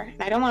there.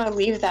 And I don't want to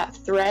leave that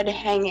thread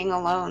hanging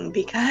alone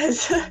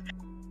because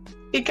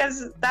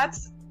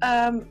that's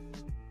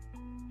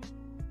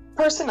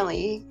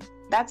personally,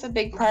 that's a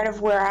big part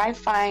of where I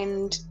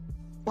find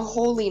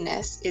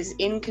holiness is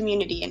in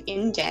community and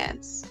in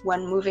dance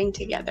when moving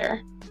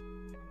together,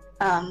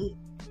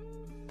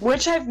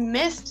 which I've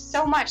missed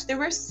so much. There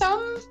were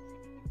some,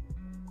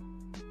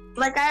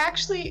 like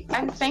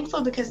I'm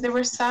thankful because there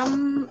were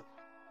some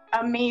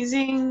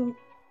amazing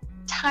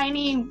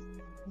tiny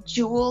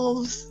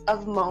jewels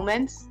of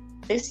moments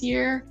this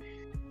year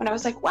when I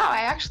was like, wow,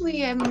 I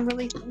actually am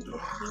really thankful to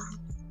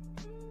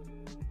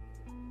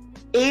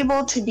be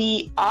able to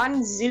be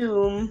on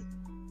Zoom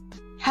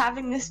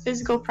having this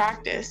physical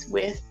practice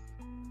with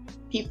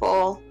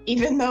people,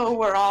 even though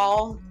we're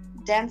all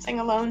dancing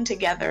alone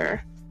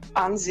together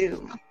on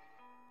Zoom.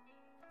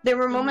 There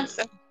were moments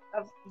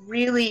of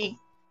really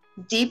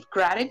deep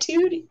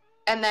gratitude,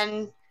 and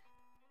then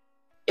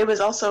it was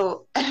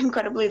also an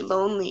incredibly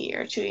lonely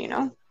year too,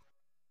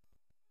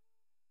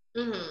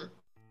 Mm-hmm.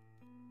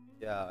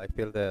 Yeah, I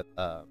feel that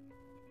I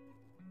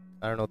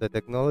don't know, the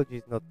technology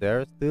is not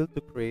there still to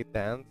create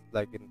dance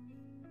like in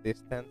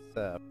distance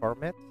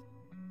formats.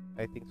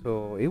 I think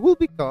so. It will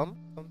become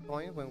some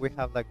point when we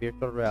have like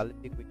virtual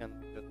reality. We can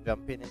just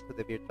jump into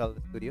the virtual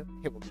studio.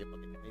 It will be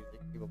fucking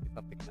amazing. It will be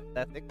something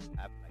fantastic.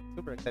 I'm like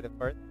super excited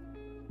for it.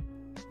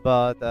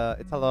 But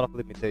it's a lot of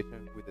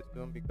limitations with the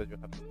Zoom because you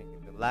have to think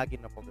in the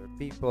lagging of other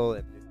people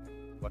and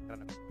what kind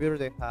of computer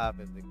they have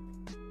and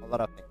a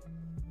lot of things.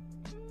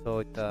 So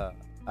it's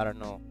I don't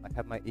know. I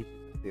have my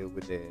issues still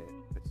with the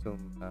Zoom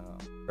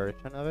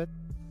version of it.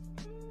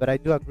 But I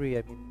do agree.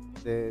 I mean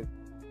the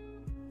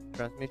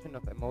transmission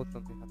of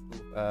emotions you have to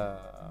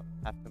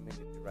have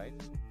community, right?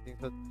 I think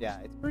so. Yeah,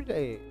 it's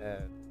pretty.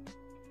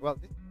 Well,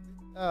 this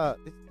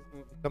is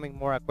becoming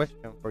more a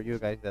question for you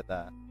guys than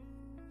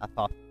a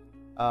thought.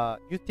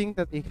 You think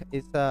that it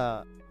is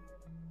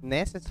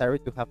necessary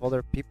to have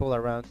other people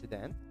around to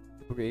dance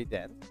to create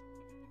dance?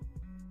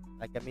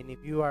 Like, I mean, if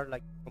you are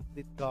like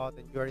complete god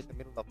and you are in the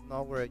middle of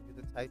nowhere, you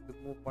decide to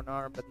move one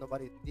arm, but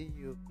nobody see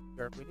you,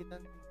 you're really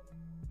dancing.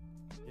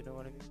 You know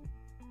what I mean?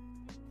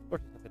 Of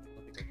course, it's a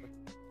philosophical question.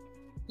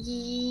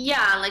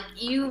 Yeah, like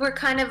we were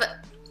kind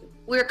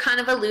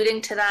of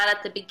alluding to that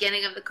at the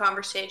beginning of the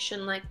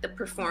conversation, like the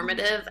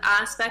performative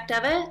aspect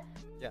of it.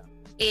 Yeah.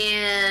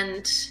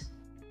 And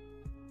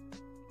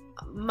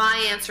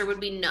my answer would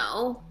be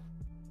no.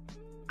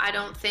 I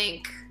don't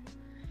think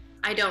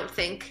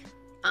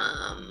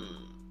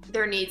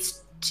there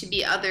needs to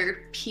be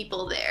other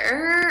people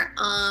there.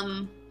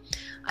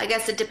 I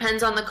guess it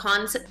depends on the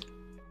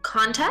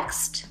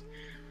context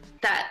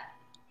that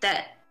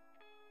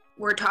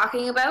we're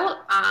talking about.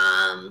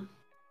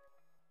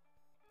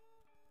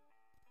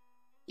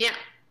 Yeah,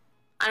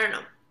 I don't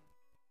know.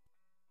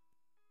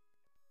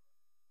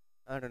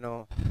 I don't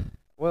know.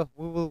 Well,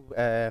 we will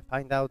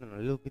find out in a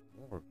little bit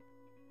more.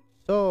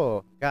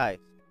 So, guys,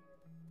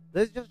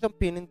 let's just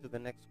jump into the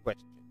next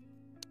question.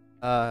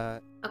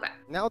 Okay.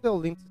 Now the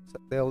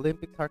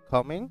Olympics are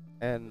coming,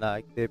 and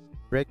like the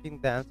breaking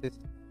dance is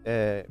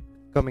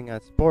coming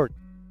a sport.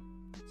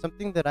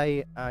 Something that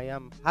I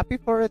am happy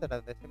for it, and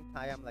at the same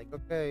time I'm like,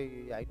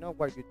 okay, I know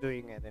why you're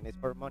doing it, and it's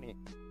for money.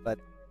 But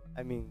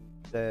I mean,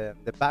 the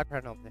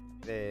background of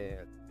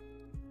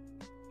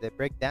the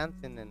break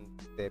dancing and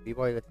the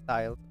b-boy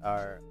styles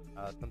are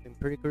something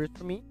pretty curious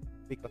for me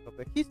because of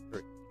the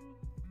history.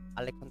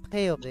 À le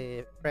contraire of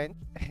the French,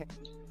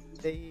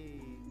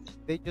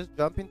 they just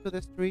jump into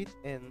the street,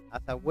 and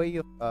as a way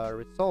of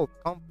resolve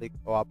conflict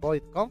or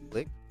avoid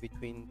conflict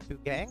between two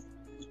gangs,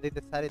 they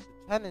decided to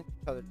challenge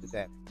each other to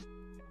dance.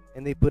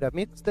 And they put a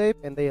mixtape,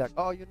 and they like,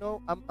 oh, you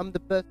know, I'm the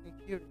best in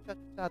here. Cha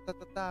cha ta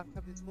ta ta.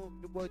 Have this move.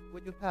 What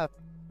you have?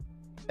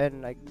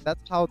 And like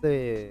that's how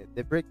the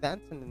break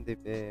dancing and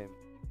the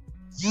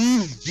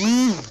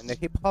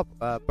hip hop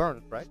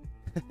burns, right?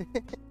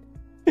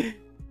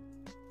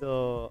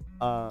 So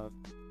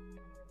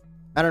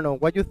I don't know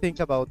what you think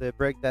about the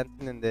break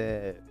dancing and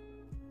the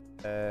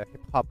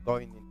hip hop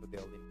going into the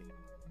Olympics.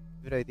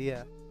 Good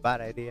idea,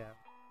 bad idea.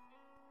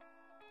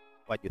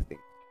 What do you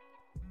think?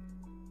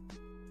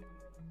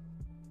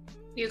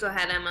 You go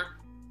ahead, Emma.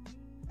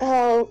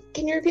 Oh,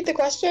 can you repeat the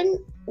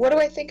question? What do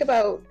I think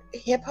about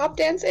hip hop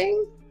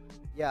dancing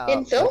Yeah.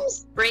 in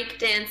films? Break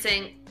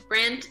dancing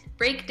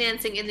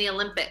in the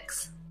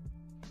Olympics.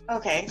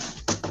 Okay.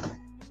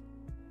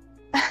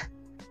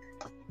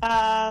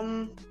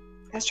 I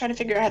was trying to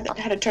figure out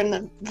how to turn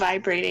the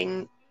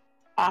vibrating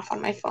off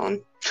on my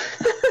phone.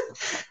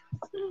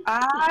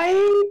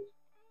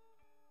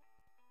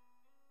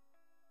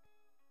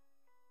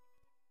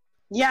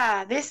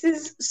 Yeah, this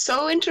is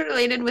so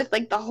interrelated with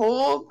like the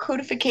whole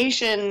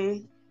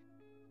codification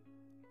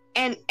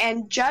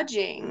and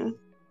judging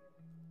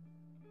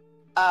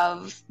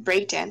of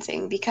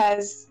breakdancing,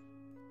 because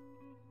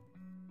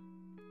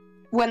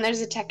when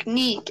there's a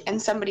technique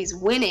and somebody's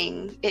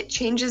winning, it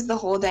changes the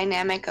whole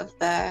dynamic of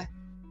the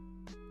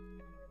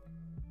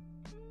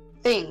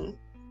thing.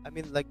 I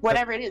mean, like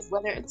Whatever it is,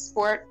 whether it's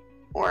sport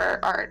or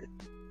art.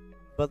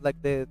 but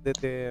like the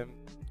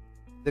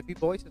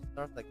b-boys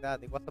start like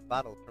that. It was a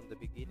battle from the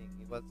beginning.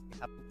 It was you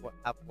have to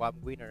have one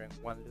winner and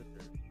one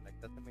loser. Like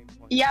that's the main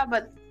point. Yeah,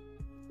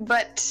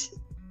 but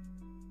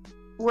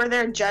were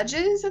there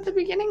judges at the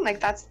beginning? Like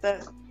that's the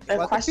It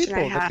was question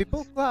I the have.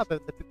 people clap,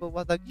 and the people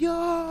was like,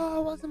 "Yeah,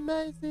 it was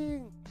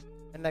amazing,"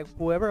 and like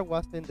whoever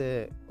was in the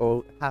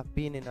or have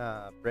been in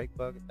a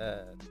breakbug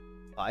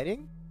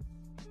fighting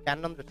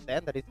can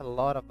understand that it's a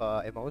lot of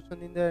emotion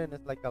in there, and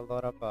it's like a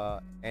lot of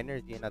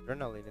energy and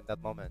adrenaline in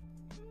that moment.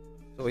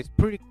 So it's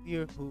pretty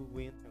clear who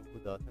wins and who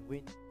doesn't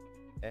win,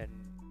 and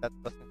that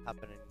doesn't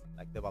happen in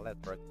like the ballet,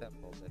 for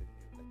example. That it's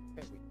just like,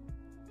 okay, we,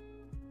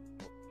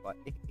 but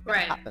it can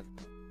Right. happen.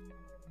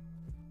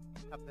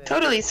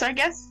 Totally. So I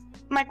guess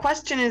my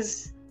question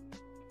is,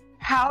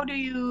 how do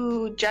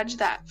you judge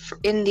that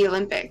in the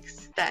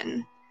Olympics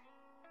then?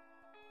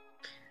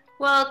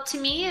 Well, to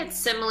me, it's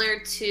similar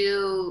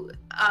to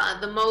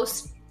the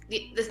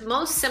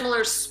most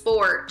similar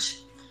sport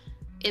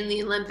in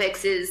the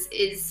Olympics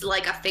is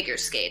like a figure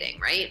skating,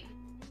 right?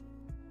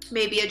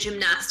 Maybe a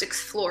gymnastics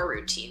floor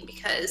routine,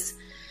 because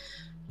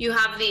you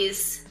have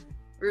these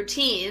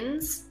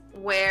routines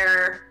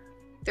where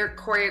they're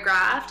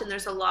choreographed and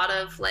there's a lot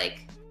of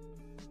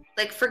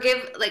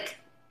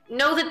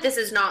know that this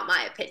is not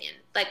my opinion.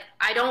 Like,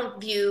 I don't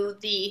view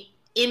the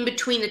in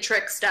between the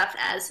trick stuff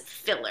as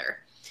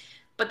filler,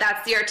 but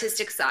that's the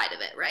artistic side of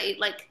it, right?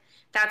 Like,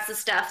 that's the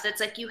stuff that's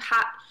like you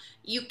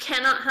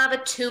cannot have a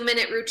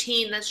 2-minute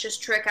routine that's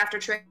just trick after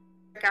trick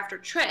after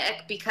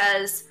trick,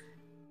 because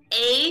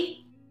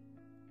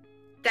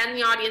then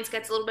the audience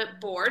gets a little bit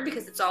bored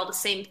because it's all the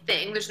same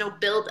thing. There's no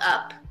build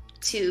up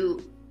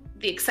to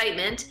the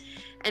excitement,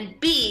 and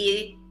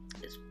B,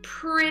 it's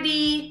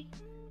pretty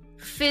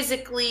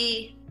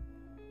physically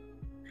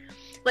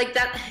like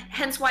that,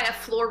 hence why a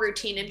floor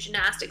routine in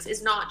gymnastics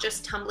is not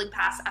just tumbling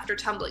pass after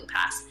tumbling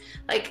pass.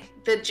 Like,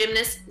 the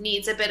gymnast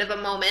needs a bit of a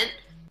moment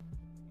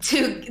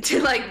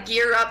to like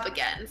gear up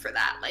again for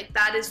that. Like,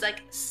 that is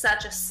like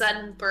such a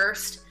sudden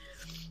burst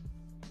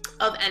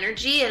of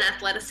energy and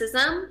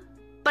athleticism.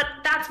 But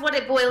that's what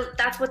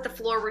the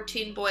floor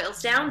routine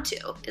boils down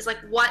to, is like,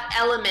 what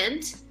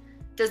element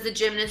does the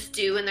gymnast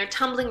do in their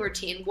tumbling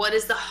routine? What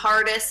is the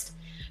hardest,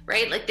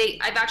 right? Like,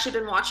 I've actually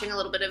been watching a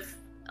little bit of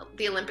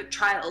the Olympic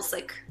trials,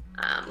 like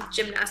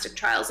gymnastic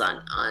trials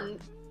on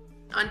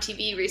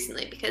TV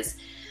recently, because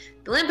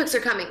the Olympics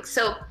are coming.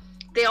 So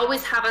they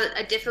always have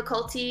a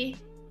difficulty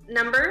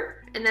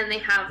number, and then they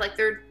have like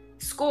their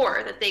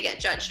score that they get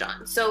judged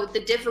on. So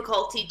the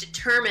difficulty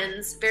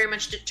very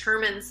much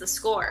determines the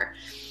score.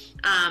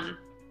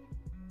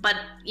 But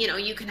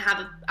you can have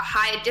a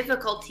high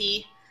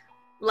difficulty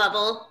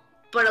level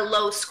but a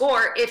low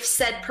score if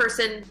said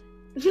person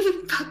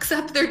fucks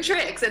up their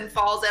tricks and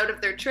falls out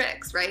of their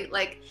tricks, right?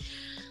 Like,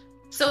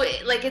 so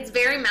it's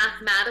very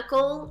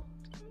mathematical.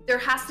 There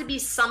has to be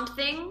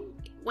something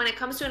when it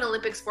comes to an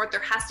Olympic sport. There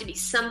has to be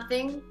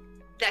something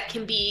that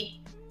can be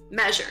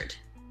measured.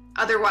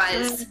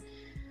 Otherwise,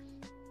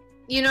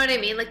 you know what I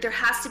mean? Like, there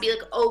has to be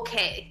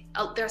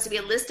there has to be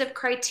a list of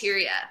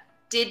criteria.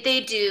 Did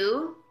they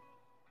do,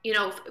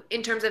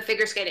 in terms of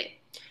figure skating,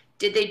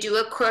 did they do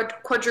a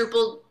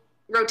quadruple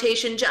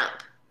rotation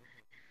jump?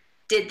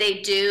 Did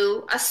they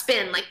do a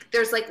spin? Like,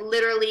 there's like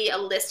literally a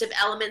list of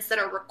elements that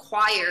are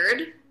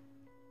required.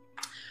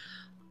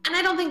 and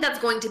I don't think that's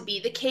going to be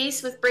the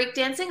case with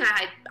breakdancing.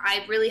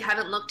 I really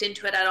haven't looked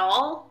into it at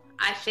all.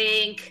 I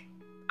think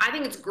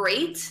it's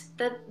great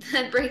that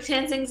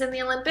breakdancing's in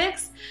the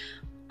Olympics.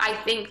 I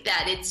think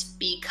that it's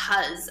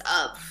because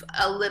of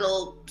a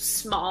little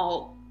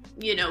small,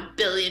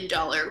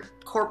 billion-dollar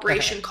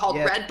corporation called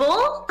Yeah. Red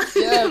Bull.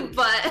 Yeah.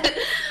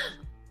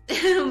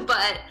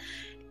 but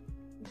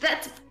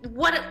that's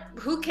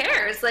who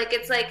cares? Like,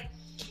 it's like,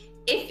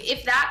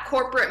 if that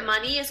corporate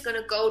money is going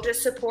to go to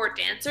support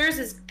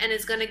dancers and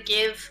is going to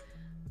give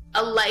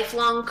a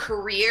lifelong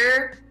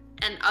career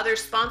and other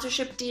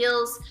sponsorship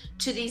deals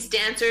to these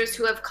dancers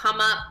who have come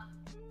up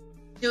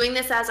doing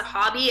this as a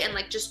hobby and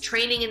like just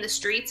training in the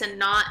streets and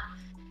not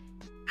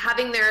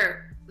having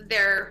their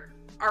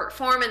art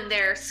form and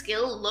their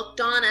skill looked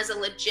on as a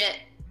legit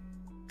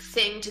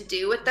thing to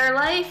do with their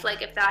life,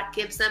 like if that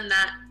gives them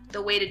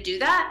the way to do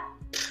that,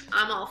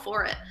 I'm all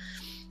for it.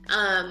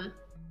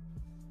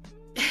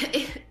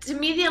 To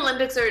me, the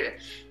Olympics are,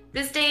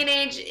 this day and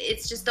age,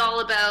 it's just all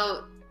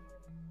about,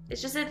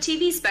 it's just a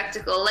TV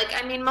spectacle. Like,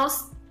 I mean,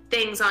 most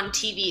things on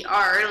TV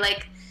are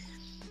like,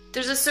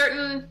 there's a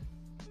certain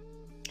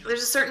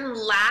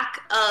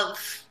lack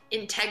of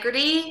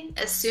integrity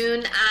as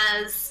soon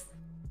as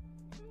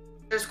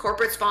there's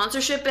corporate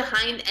sponsorship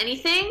behind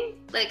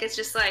anything. Like, it's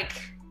just like,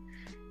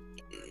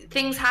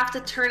 things have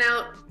to turn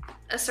out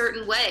a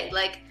certain way.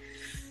 Like,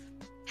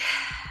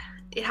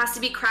 it has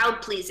to be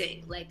crowd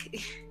pleasing.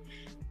 Like,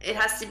 it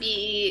has to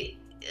be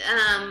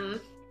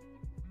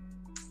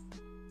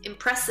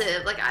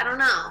impressive. Like, I don't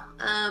know.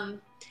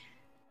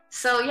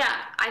 So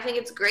yeah, I think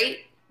it's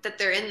great that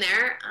they're in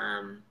there.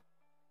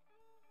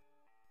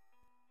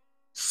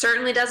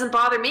 Certainly doesn't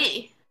bother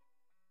me.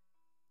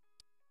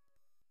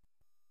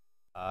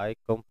 I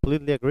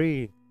completely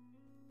agree.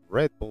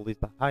 Red Bull is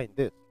behind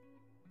this.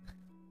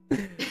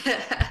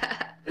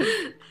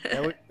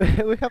 Yeah,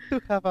 we have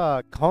to have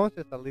a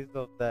conscious at least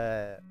of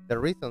the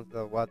reasons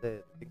of what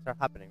the things are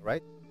happening,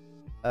 right?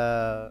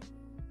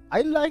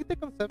 I like the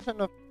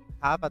conception of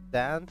have a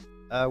dance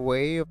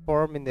way of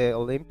form in the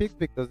Olympics,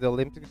 because the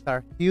Olympics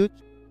are huge,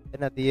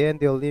 and at the end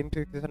the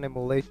Olympics is an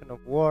emulation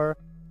of war,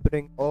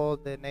 putting all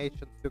the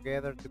nations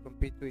together to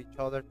compete to each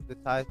other to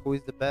decide who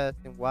is the best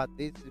in what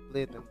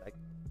discipline, and like,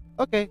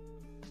 okay,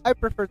 I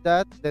prefer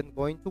that than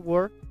going to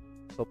war.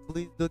 So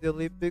please do the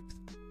Olympics,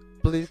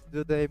 please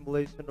do the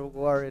emulation of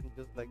war, and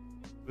just like,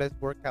 let's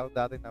work out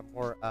that in a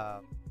more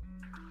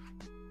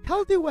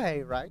healthy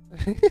way, right?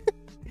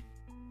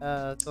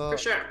 So For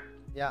sure.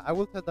 yeah, I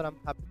will say that I'm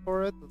happy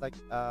for it. Like,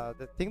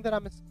 the thing that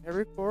I'm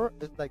scary for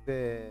is like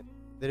that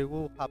it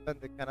will happen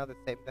the kind of the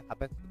same that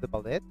happens to the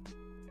ballet.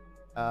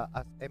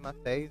 As Emma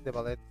says, the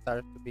ballet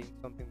starts to be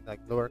something like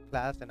lower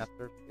class, and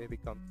after it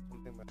becomes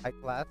something like high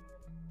class.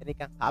 And it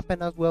can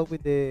happen as well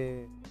with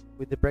the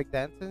break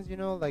dances,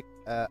 like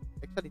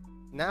actually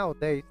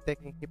nowadays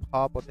taking hip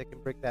hop or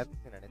taking break dances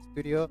in a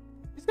studio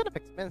is kind of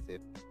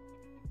expensive.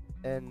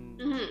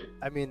 And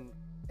I mean,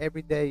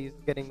 every day is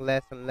getting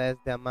less and less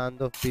the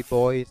amount of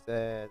b-boys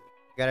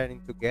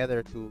gathering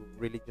together to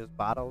really just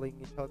battling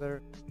each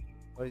other,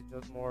 or it's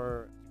just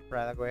more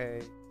spread away.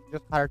 It's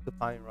just hard to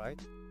find, right?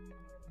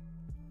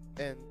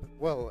 And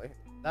well,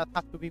 that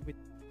has to be with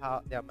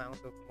how the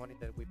amount of money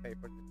that we pay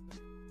for this.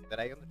 That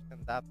I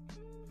understand that.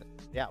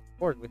 Yeah, of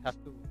course we have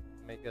to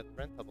make it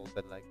rentable,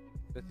 but like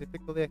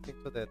specifically, I think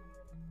so that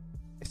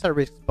it's a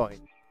risk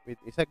point.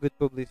 It's a good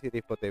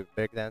publicity for the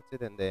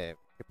breakdancing and the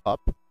hip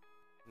hop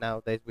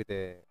nowadays with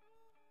the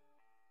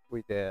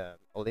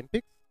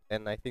Olympics,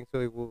 and I think so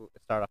it will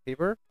start a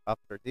fever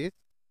after this,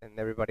 and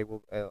everybody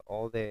will,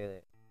 all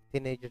the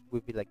teenagers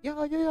will be like, yeah,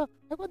 I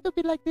want to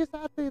be like this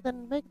athlete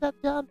and make that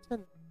jumps,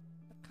 and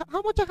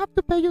how much I have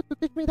to pay you to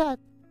teach me that?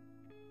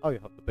 Oh, you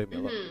have to pay me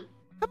a lot.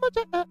 How much?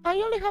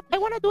 I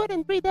want to do it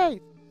in 3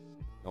 days.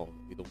 No,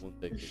 it won't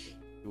take it.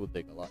 It will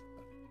take a lot.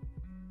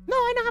 No,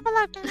 I don't have a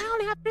lot. I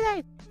only have 3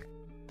 days.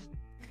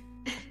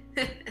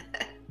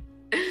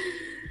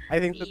 I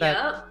think so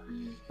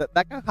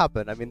that can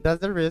happen. I mean,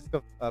 that's the risk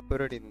of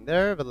putting it in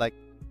there. But like,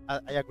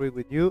 I agree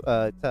with you.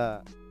 It's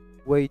a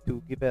way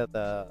to give it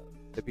the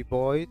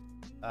b-boys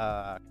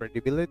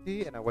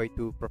credibility, and a way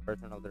to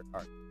professional their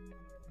art,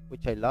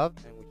 which I love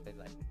and which I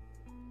like.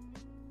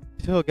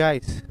 So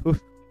guys,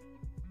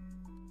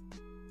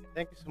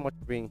 thank you so much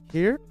for being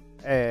here.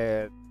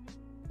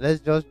 Let's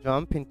just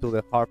jump into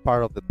the hard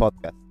part of the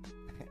podcast.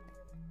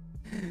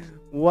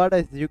 What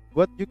you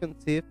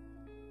conceive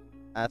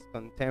as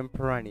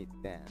contemporary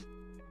dance?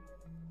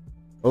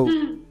 Oh.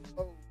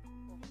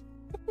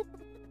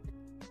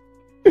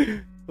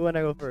 Who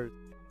wanna go first?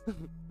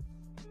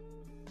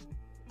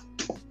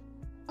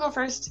 Go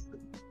first.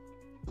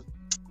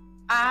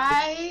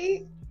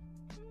 I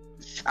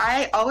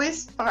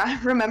always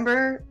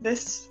remember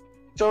this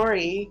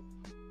story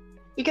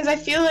because I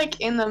feel like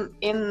in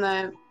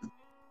the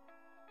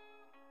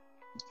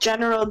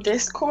general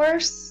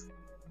discourse,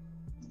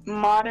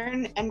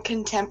 modern and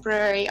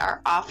contemporary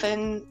are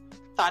often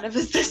thought of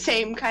as the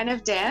same kind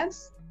of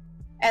dance,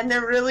 and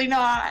they're really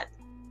not.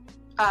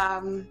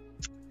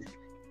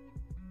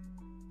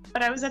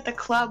 but I was at the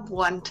club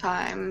one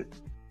time,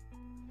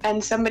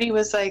 and somebody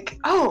was like,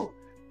 "Oh,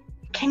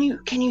 can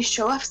you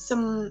show us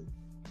some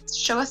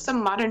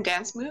modern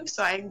dance moves?"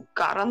 So I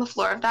got on the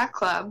floor of that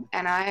club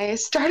and I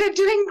started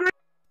doing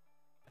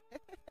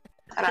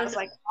and I was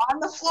like on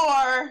the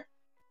floor,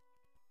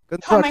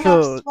 coming up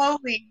Contraction.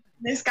 slowly.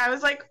 This guy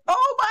was like,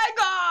 "Oh my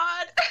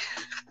god,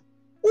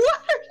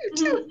 what are you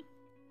doing?"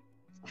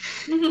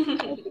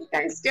 I think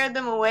I scared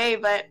them away,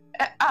 but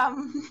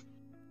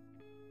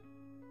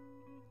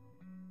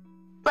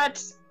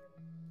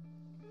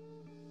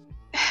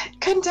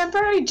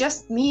contemporary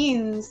just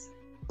means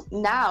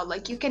now.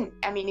 Like, you can,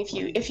 I mean, if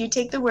you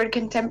take the word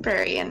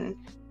contemporary and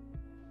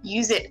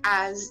use it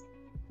as,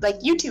 like,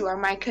 you two are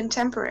my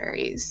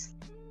contemporaries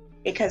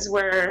because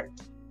we're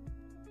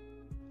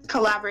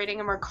collaborating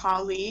and we're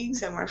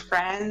colleagues and we're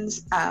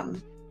friends.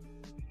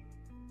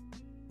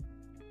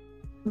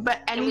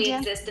 But And any we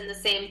dance, exist in the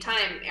same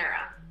time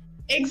era.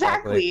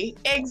 exactly.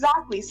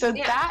 So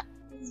Yeah. that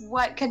is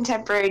what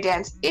contemporary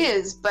dance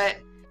is. But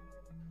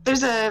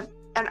there's an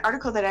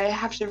article that I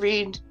have to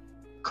read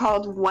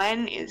called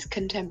 "When is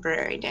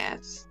Contemporary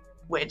Dance,"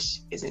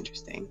 which is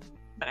interesting,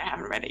 but I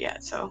haven't read it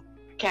yet, so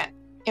I can't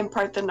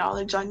impart the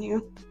knowledge on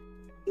you.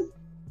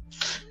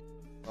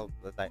 Well,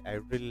 but I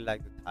really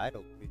like the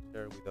title. Please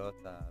share with us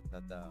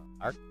the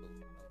article.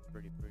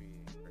 Pretty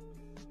interesting.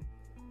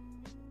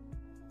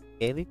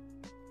 Kaylee?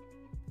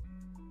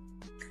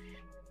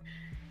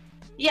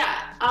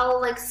 Yeah,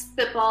 I'll like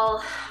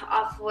spitball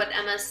off what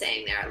Emma's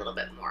saying there a little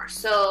bit more.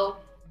 So,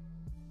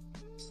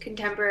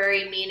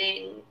 contemporary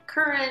meaning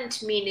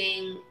current,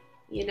 meaning,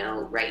 you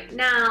know, right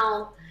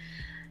now.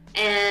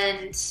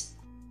 And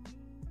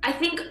I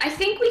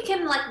think we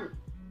can like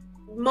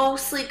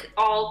mostly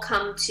all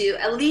come to,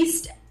 at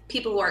least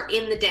people who are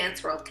in the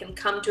dance world can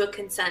come to a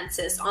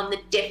consensus on the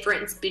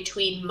difference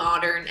between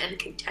modern and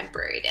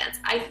contemporary dance.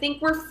 I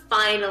think we're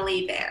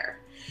finally there.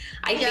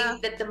 I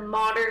think that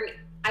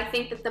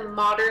the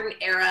modern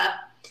era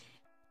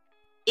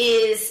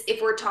is,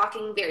 if we're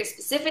talking very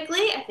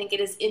specifically, I think it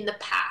is in the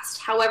past.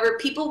 However,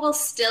 people will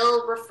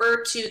still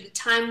refer to the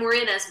time we're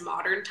in as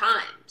modern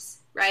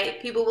times,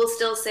 right? People will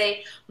still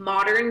say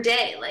modern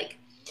day. Like,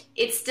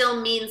 it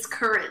still means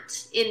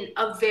current in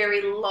a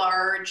very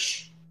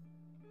large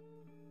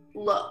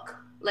look.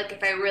 Like,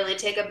 if I really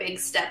take a big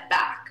step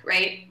back,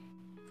 right?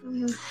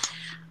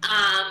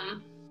 Mm-hmm.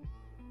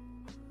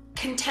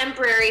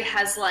 Contemporary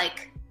has,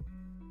 like,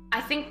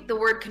 I think the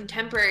word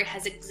contemporary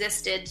has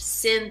existed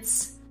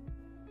since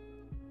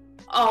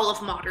all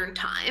of modern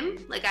time.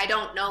 Like, I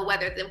don't know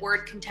whether the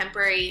word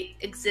contemporary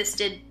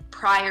existed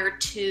prior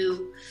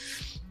to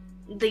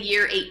the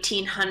year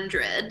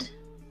 1800.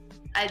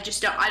 I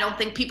don't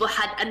think people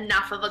had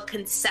enough of a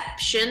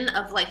conception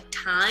of like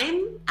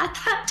time at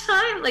that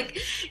time. Like,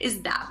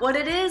 is that what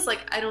it is?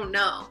 Like, I don't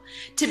know.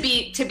 To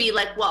be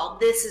like, well,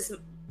 this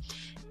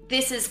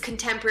is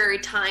contemporary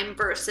time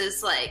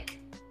versus like,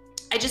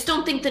 I just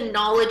don't think the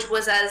knowledge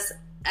was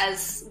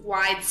as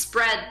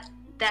widespread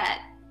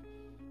that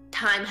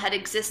time had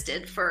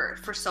existed for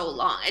so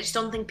long. I just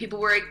don't think people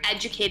were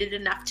educated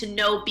enough to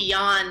know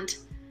beyond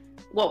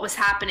what was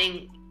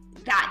happening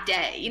that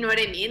day. You know what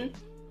I mean?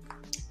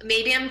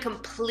 Maybe I'm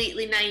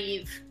completely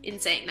naive in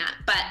saying that,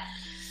 but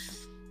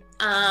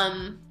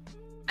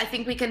I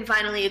think we can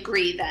finally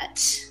agree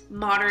that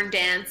modern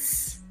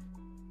dance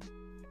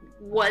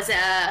was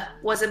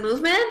a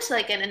movement,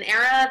 like in an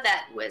era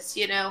that was,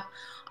 you know,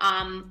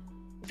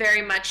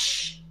 very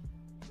much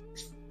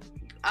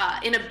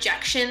in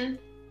objection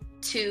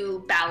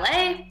to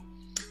ballet.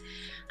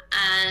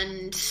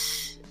 And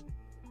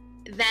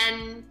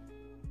then,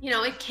 you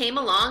know, it came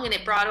along and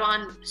it brought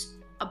on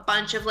a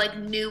bunch of like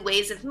new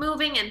ways of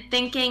moving and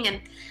thinking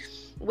and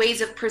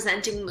ways of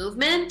presenting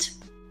movement.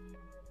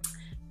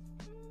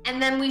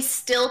 And then we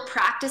still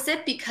practice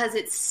it because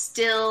it's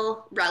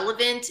still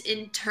relevant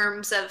in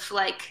terms of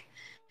like,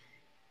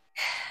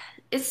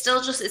 it's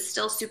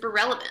still super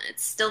relevant.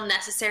 It's still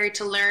necessary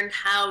to learn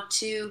how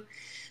to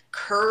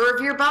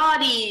curve your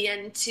body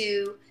and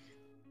to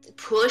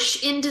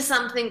push into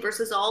something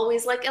versus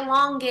always like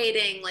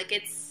elongating. Like,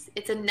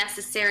 it's a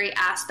necessary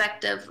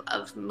aspect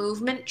of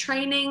movement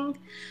training.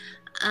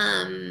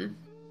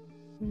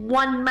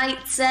 One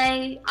might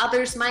say,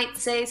 others might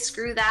say,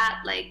 screw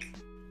that. Like,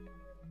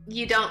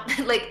 you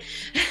don't, like,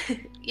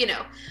 you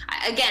know,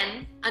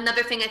 again,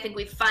 another thing I think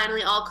we've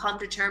finally all come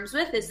to terms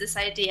with is this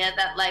idea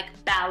that, like,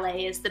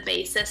 ballet is the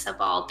basis of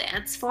all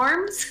dance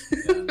forms,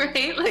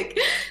 right? Like,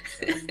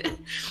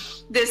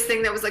 this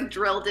thing that was, like,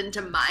 drilled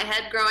into my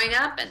head growing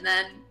up, and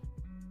then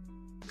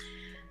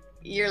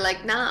you're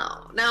like,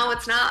 no,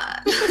 it's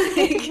not.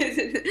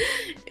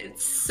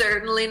 It's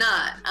certainly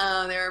not.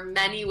 There are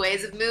many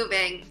ways of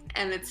moving,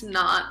 and it's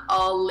not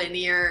all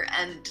linear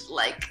and,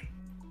 like,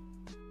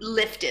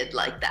 lifted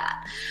like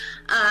that.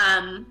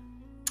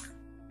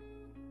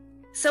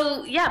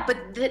 So yeah,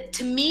 but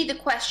to me the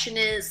question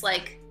is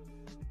like,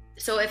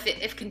 so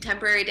if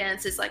contemporary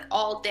dance is like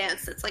all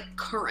dance that's like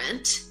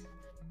current,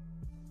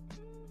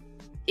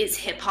 is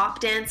hip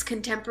hop dance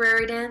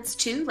contemporary dance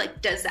too?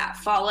 Like, does that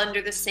fall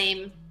under the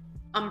same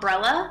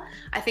umbrella.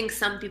 I think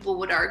some people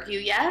would argue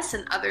yes,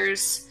 and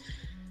others,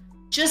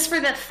 just for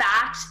the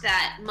fact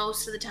that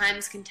most of the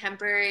times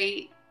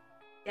contemporary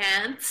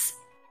dance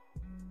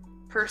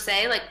per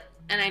se, like,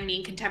 and I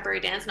mean contemporary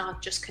dance,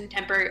 not just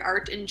contemporary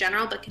art in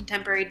general, but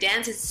contemporary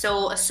dance is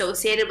so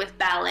associated with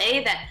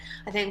ballet that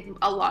I think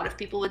a lot of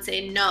people would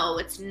say no,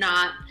 it's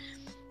not,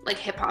 like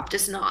hip hop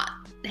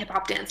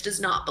dance does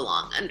not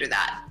belong under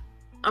that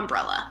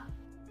umbrella.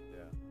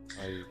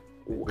 I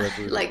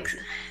Like,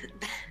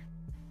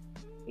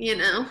 you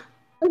know.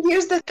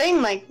 Here's the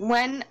thing, like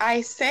when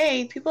I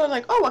say, people are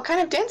like, "Oh, what kind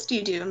of dance do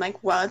you do?" I'm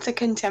like, "Well, it's a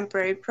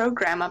contemporary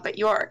program up at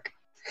York."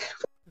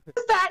 What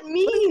does that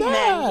mean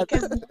then?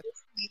 Because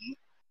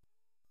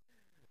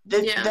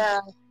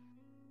the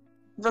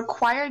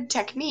required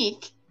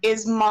technique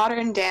is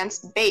modern dance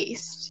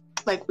based.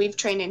 Like we've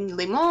trained in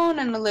Limon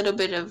and a little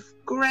bit of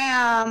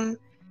Graham,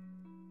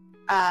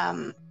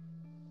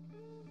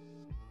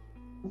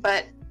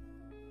 but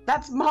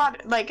that's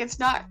modern. Like it's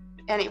not,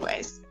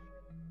 anyways.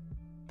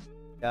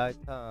 Yeah,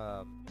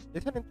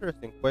 it's an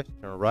interesting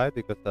question, right?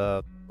 Because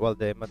well,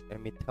 the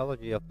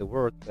mythology of the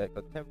word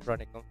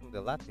contemporary comes from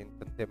the Latin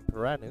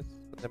contemporaneous,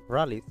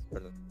 contemporalis,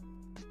 pardon.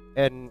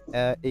 And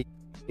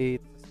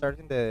it started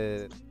in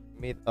the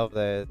mid of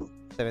the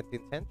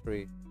 17th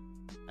century.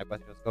 I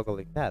was just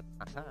googling that.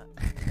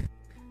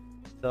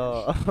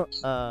 So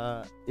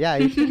yeah,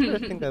 it's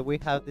interesting that we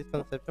have this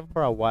conception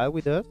for a while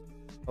with us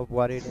of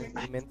what it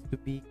meant to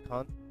be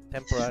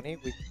contemporary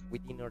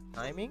within our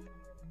timing.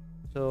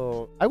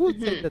 So I would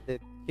say that the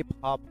hip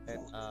hop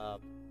and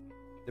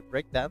the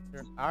break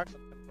dancers are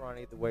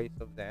contemporary the ways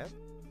of dance,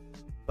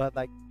 but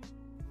like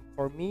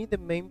for me the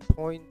main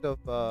point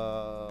of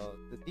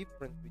the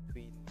difference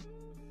between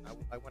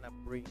I want to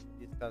bring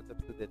this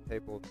concept to the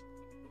table,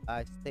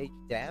 stage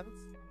dance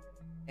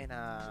and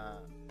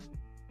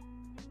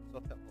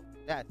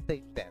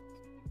stage dance.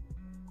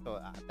 So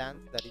a dance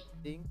that is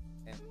synced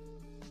and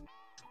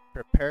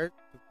prepared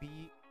to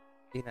be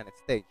in a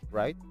stage,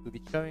 right? To be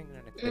showing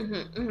on a stage.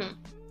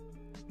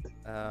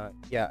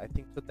 Yeah, I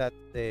think so. That's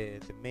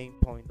the main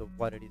point of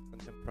what it is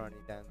contemporary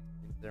dance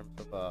in terms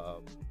of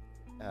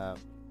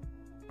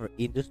our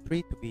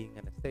industry, to being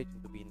on a stage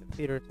and to be in the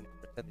theaters and to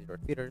present in our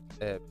theaters.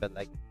 But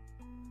like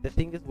the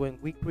thing is, when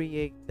we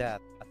create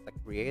that as a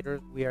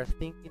creators, we are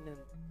thinking in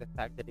the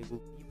fact that it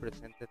will be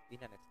presented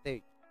in a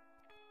stage.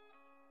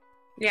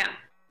 Yeah,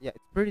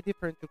 it's pretty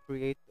different to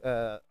create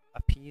a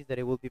piece that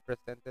it will be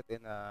presented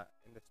in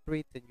the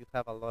streets, and you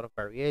have a lot of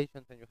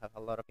variations and you have a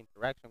lot of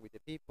interaction with the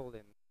people,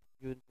 and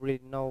you really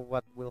know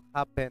what will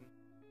happen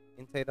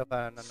inside of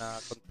a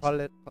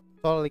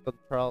totally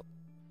controlled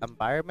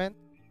environment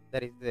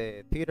that is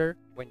the theater,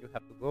 when you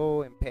have to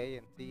go and pay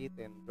and sit,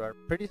 and you are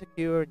pretty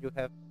secure. You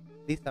have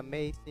this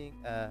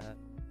amazing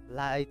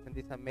lights and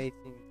this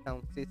amazing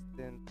sound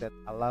system that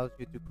allows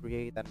you to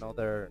create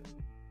another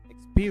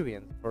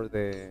experience for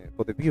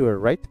the viewer,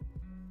 right?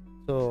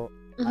 So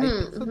I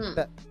think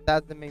so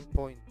that's the main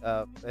point.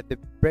 The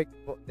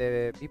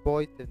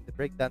b-boys and the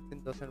break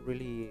dancing doesn't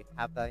really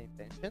have that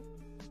intention.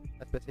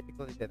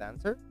 Specifically, the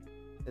dancer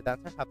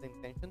have the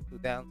intention to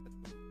dance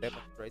and to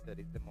demonstrate that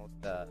it's the most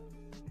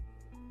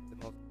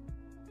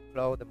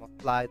flow, the most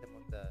fly, the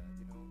most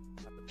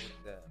have the most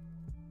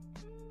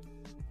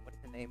what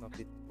is the name of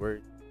this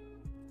word?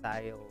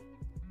 Style.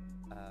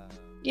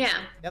 The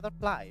other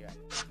fly, right?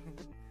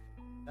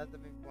 That's the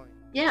main point.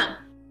 Yeah.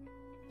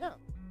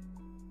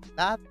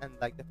 That, and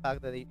like the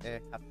fact that they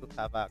have to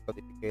have a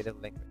codified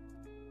language.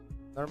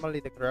 Normally,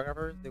 the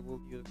choreographers, they will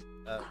use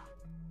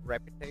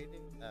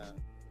repetitions.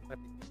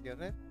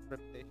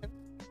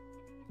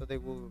 So they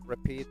will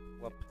repeat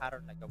one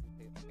pattern, like I will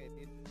say, okay,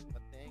 this is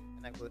one thing,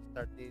 and I will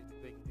start doing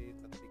this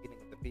at the beginning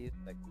of the piece.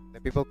 Like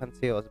the people can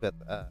see us, but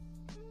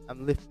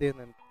I'm lifting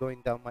and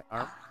going down my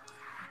arm,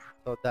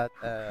 so that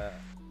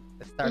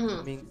it starts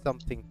to mean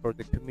something for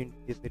the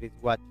community that is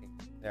watching.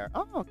 There,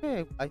 oh,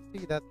 okay, I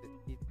see that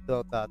he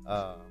thought that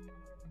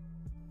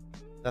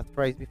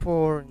phrase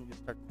before, and you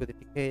start to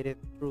codify it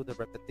through the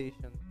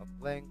repetition of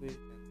language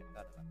and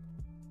da, da, da.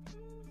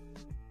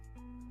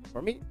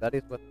 For me, that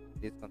is what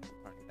is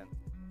contemporary dance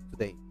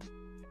today.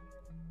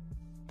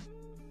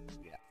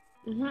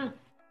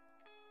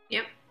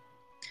 Yep.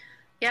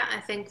 Yeah,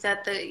 I think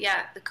that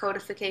the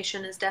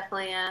codification is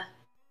definitely a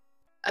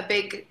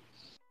big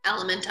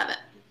element of it.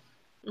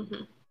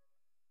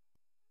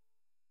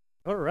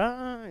 All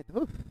right.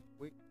 Oof.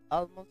 We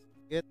almost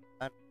get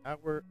an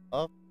hour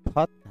of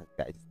podcast,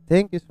 guys.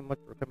 Thank you so much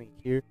for coming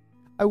here.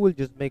 I will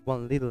just make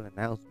one little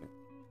announcement.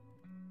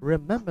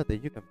 Remember that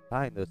you can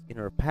find us in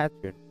our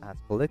Patreon as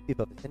Collective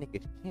of Scenic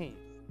Exchange,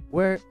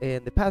 where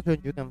in the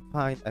Patreon you can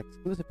find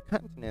exclusive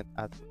content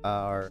as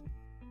our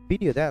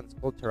video dance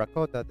called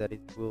Terracotta. That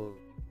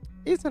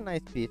is a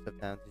nice piece of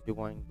dance. If you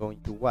want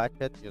going to watch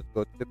it, just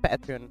go to the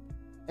Patreon,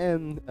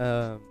 and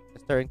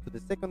starting to the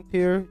second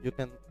tier, you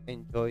can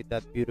enjoy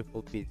that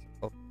beautiful piece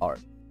of art.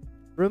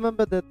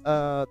 Remember that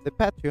the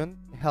Patreon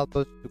helped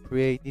us to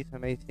create this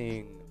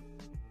amazing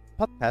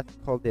podcast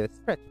called the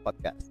Stretch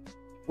Podcast,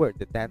 where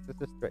the dance is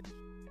a stretch.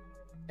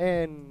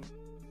 And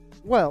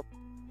well,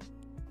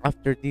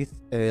 after this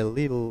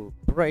little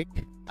break,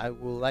 I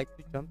would like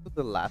to jump to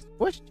the last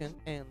question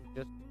and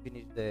just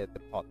finish the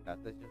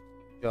podcast. Let's just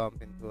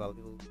jump into a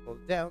little go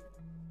down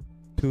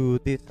to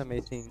this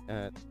amazing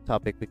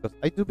topic, because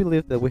I do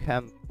believe that we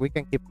can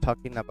keep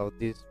talking about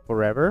this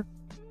forever,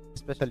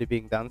 especially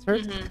being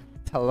dancers. Mhm.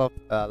 It's a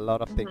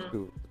lot of things Mhm.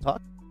 to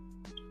talk.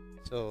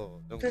 So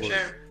don't For worry,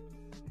 sure.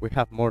 we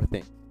have more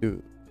things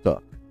to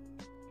talk.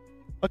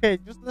 Okay,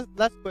 just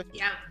last question,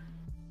 Yeah.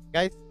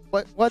 guys.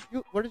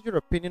 What is your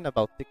opinion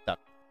about TikTok?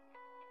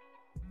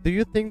 Do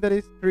you think that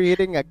it's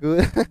creating a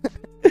good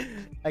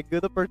a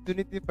good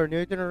opportunity for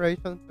new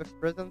generations to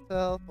express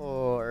themselves,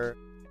 or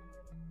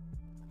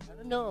I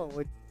don't know?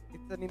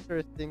 It's an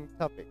interesting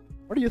topic.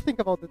 What do you think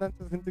about the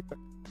dances in TikTok?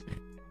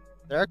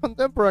 They are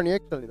contemporary,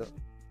 actually, though.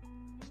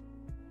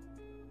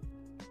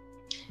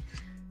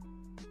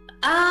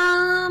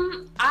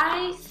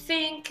 I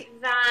think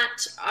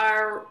that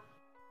our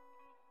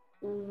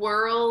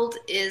world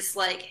is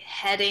like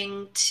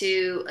heading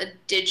to a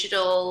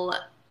digital,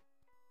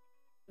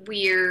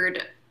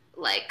 weird,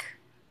 like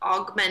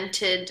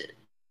augmented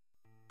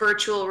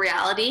virtual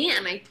reality,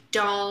 and I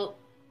don't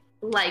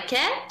like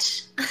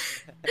it.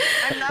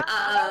 I'm not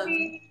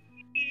sorry.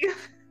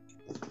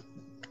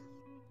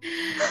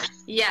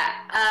 Yeah.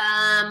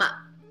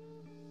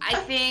 I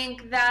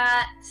think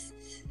that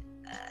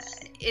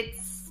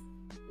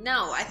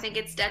I think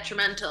it's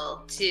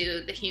detrimental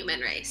to the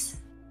human race.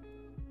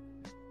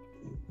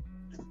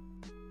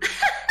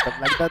 But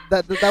like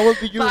that will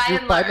be your By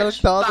and final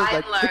large, thought. Is by like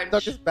and TikTok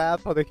large. is bad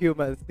for the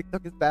humans.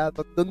 TikTok is bad,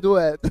 but don't do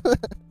it.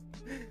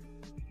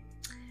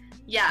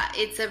 Yeah,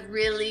 it's a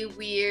really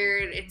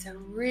weird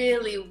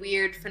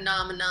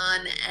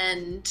phenomenon,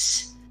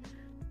 and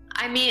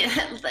I mean,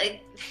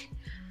 like,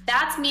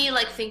 that's me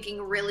like thinking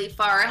really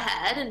far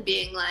ahead and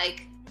being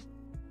like,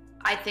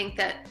 I think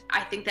that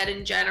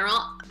in general,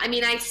 I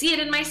mean, I see it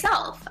in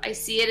myself. I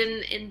see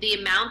it in the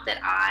amount that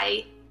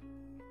I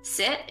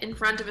sit in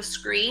front of a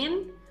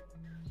screen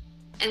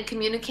and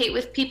communicate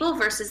with people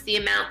versus the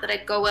amount that I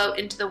go out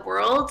into the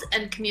world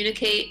and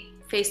communicate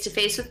face to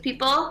face with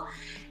people.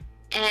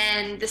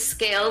 And the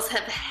scales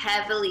have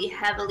heavily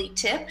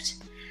tipped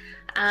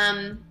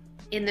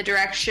in the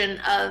direction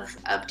of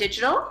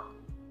digital,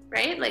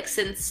 right? Like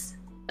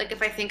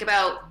if I think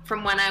about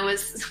from when I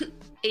was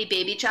a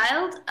baby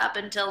child up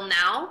until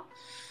now,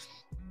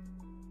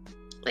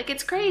 like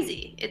it's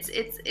crazy.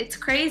 It's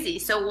crazy.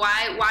 So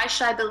why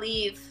should I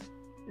believe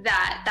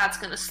that that's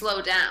going to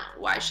slow down?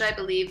 Why should I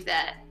believe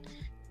that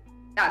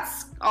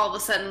that's all of a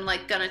sudden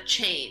like going to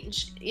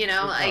change? You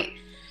know, like.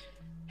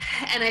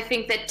 And I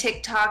think that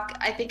TikTok,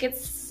 I think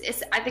it's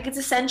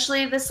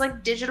essentially this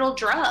like digital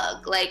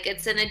drug. Like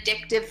it's an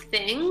addictive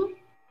thing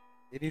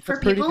It is for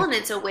people, and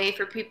it's a way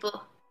for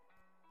people.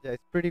 yeah,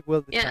 it's pretty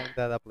well Yeah. designed,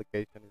 that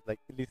application. It's like,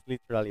 it is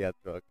literally a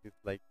drug. It's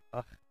like,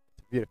 it's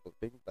a beautiful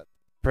thing, but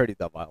pretty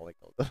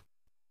diabolical.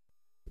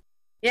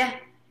 Yeah,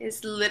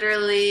 it's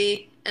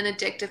literally an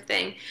addictive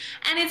thing.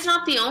 And it's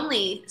not the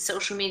only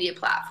social media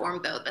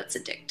platform though that's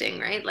addicting,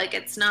 right? Like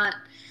it's not,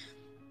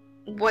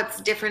 what's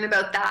different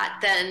about that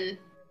than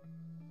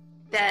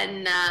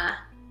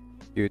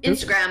YouTube?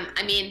 Instagram.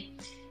 I mean,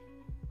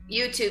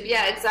 YouTube,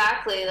 yeah,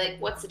 exactly. Like,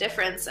 what's the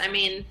difference? I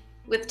mean,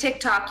 with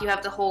TikTok, you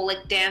have the whole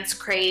like dance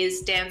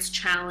craze, dance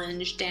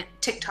challenge,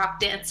 TikTok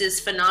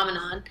dances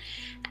phenomenon.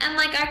 And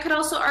like, I could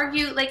also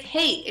argue, like,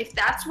 hey, if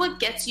that's what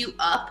gets you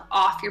up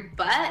off your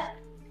butt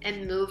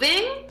and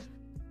moving,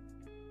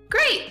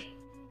 great.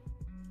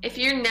 If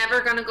you're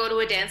never going to go to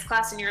a dance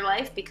class in your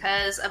life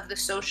because of the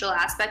social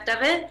aspect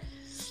of it,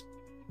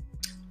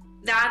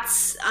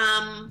 that's,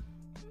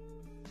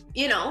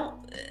 you know,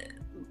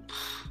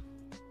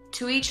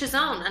 to each his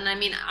own. And I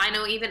mean, I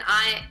know even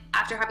I,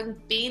 after having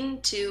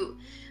been to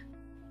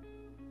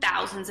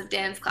thousands of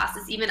dance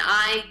classes, even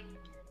I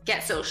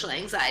get social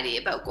anxiety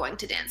about going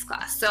to dance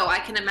class. So I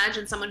can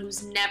imagine someone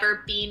who's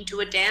never been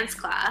to a dance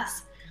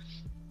class,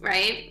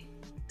 right?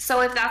 So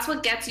if that's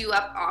what gets you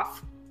up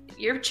off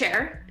your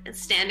chair and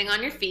standing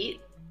on your feet,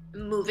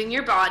 moving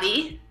your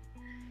body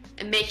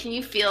and making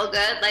you feel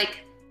good,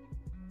 like,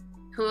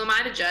 who am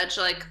I to judge?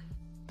 Like,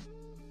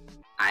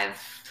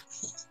 I've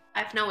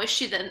no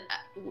issue then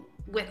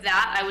with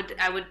that.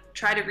 I would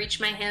try to reach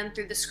my hand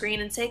through the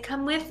screen and say,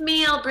 "Come with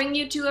me. I'll bring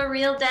you to a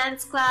real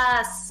dance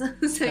class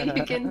so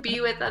you can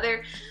be with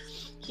other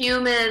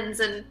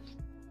humans and,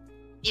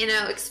 you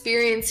know,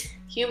 experience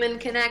human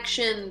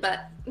connection."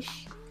 But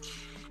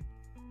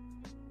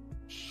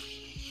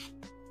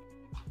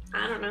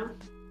I don't know.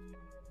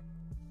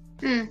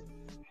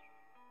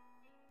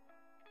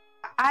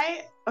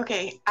 I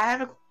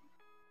have a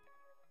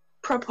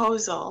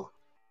proposal.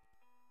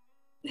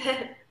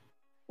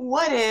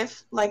 What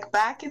if, like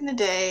back in the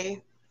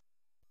day,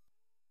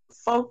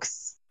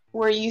 folks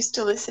were used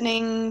to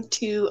listening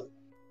to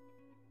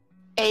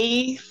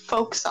a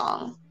folk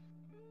song,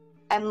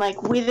 and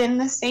like within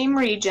the same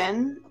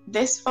region,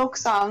 this folk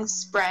song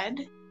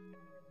spread,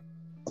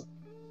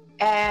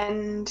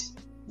 and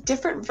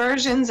different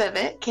versions of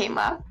it came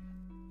up,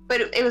 but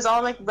it was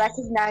all like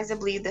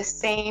recognizably the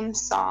same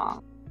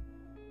song.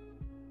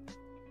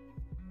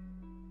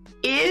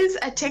 is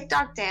a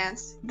TikTok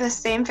dance the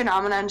same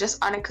phenomenon,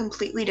 just on a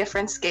completely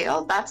different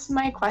scale? That's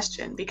my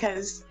question,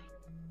 because,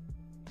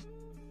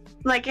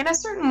 like, in a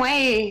certain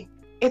way,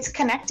 it's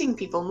connecting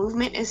people.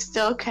 Movement is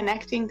still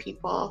connecting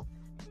people.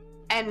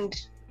 And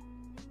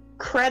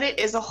credit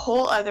is a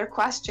whole other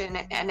question,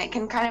 and it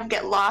can kind of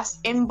get lost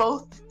in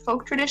both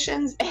folk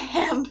traditions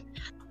and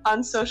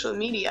on social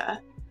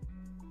media.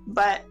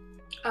 But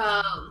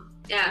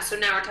yeah, so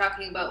now we're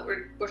talking about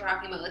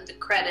like the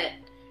credit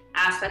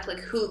aspect, like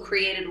who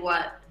created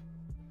what.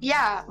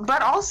 yeah,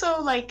 but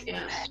also like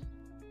Yeah.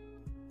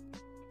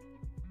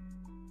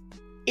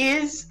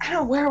 I don't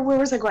know, where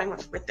was I going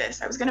with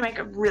this? I was gonna make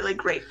a really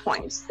great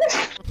point.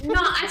 No,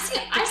 I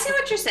see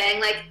what you're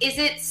saying. Like, is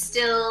it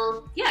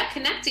still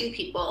connecting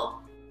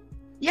people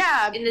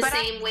Yeah, in the but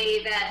same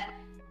way that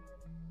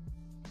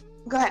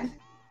go ahead.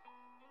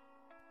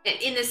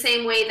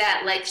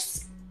 like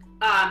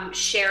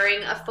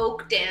sharing a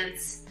folk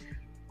dance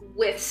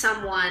with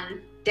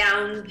someone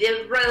down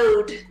the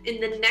road in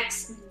the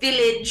next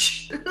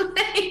village,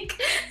 like,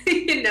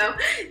 you know,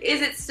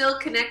 is it still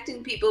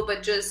connecting people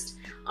but just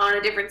on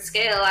a different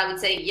scale? I would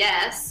say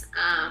yes,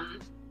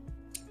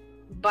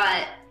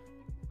 but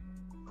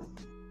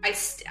I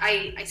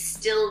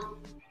still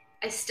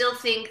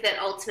think that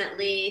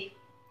ultimately,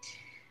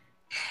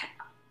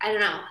 I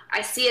don't know,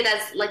 I see it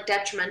as like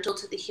detrimental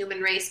to the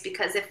human race,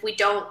 because if we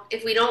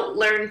don't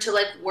learn to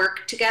like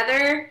work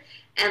together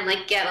and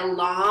like get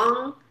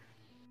along,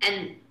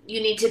 and you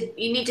need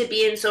to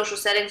be in social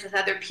settings with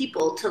other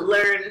people to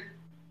learn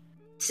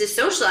to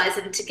socialize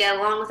and to get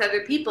along with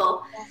other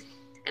people.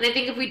 And I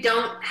think if we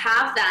don't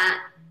have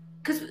that,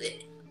 because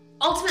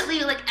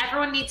ultimately, like,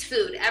 everyone needs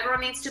food,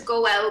 everyone needs to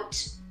go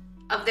out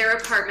of their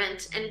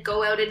apartment and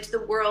go out into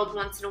the world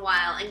once in a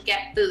while and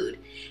get food.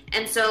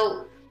 And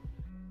so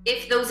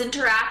if those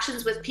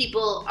interactions with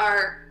people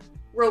are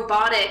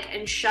robotic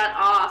and shut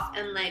off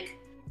and like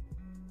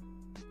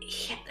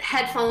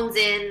headphones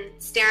in,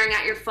 staring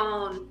at your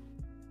phone,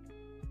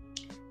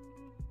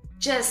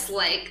 just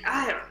like,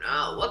 I don't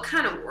know, what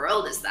kind of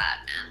world is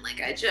that, man?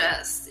 Like, I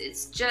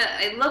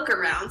look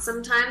around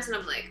sometimes and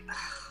I'm like,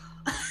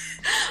 ugh.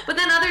 But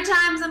then other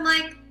times I'm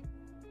like,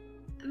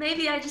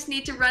 maybe I just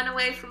need to run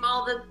away from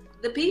all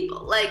the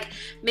people. Like,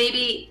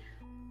 maybe,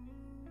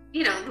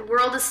 you know, the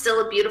world is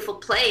still a beautiful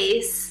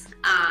place.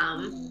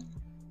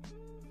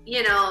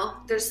 You know,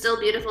 there's still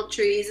beautiful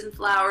trees and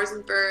flowers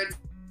and birds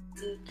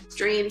and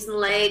streams and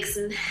lakes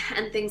and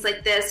things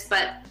like this,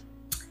 but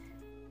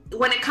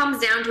when it comes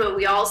down to it,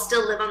 we all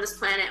still live on this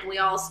planet and we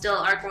all still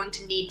are going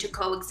to need to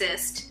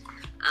coexist.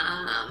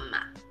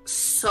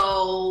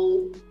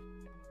 So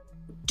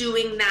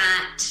doing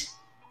that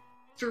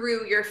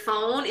through your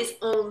phone is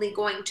only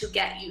going to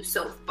get you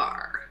so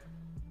far.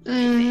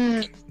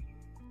 Yeah.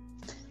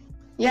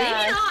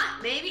 Maybe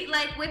not. Maybe,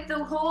 like, with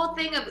the whole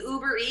thing of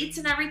Uber Eats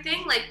and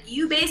everything, like,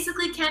 you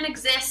basically can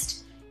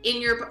exist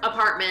in your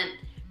apartment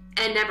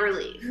and never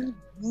leave.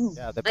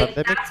 Yeah, the Like,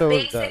 pandemic that's shows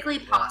basically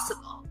that.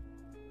 possible.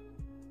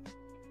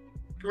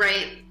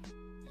 Right?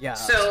 Yeah.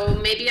 So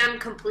maybe I'm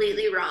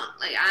completely wrong.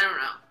 Like, I don't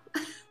know.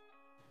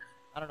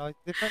 I don't know. It's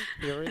different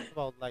theories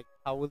about like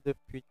how will the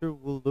future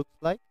will look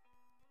like,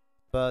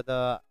 but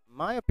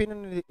my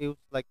opinion is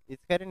like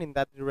it's heading in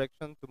that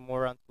direction to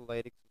more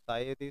isolated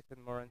societies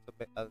and more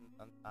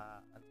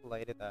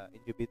isolated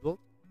individuals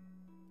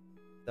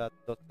that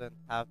doesn't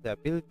have the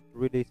ability to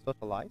really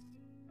socialize.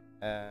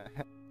 Uh,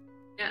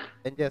 Yeah.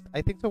 And yes,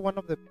 I think so. One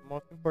of the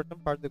most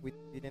important parts that we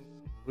didn't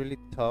really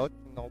touch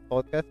in our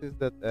podcast is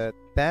that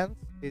dance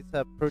is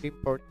a pretty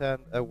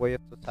important way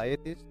of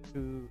societies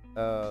to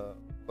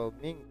well,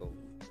 mingle,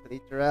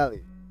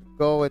 literally, to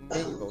go and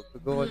mingle, to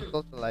go and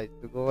socialize,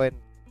 to go and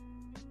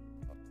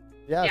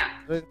Yeah.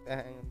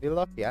 and be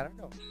lucky. I don't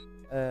know.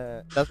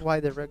 That's why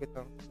the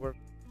reggaeton works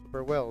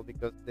super well,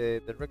 because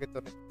the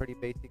reggaeton is pretty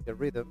basic, the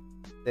rhythm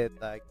that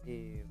like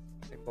is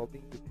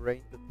involving your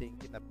brain to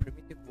think in a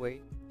primitive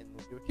way and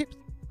move your hips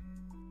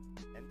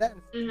and dance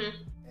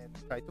and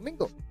try to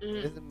mingle.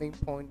 This is the main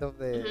point of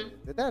the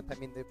dance. I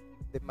mean, the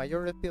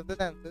majority of the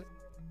dances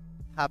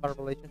have a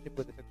relationship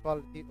with the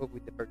sexuality or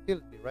with the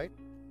fertility, right?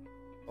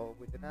 Or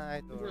with the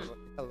night, or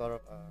it's a lot of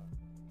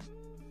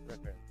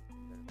references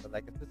there. But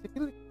like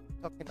specifically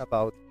talking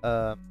about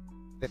the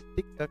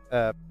TikTok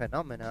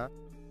phenomena,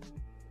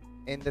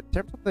 in the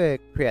terms of the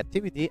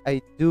creativity,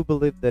 I do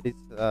believe that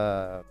it's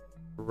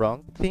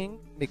wrong thing,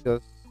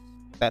 because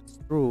that's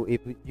true.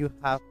 If you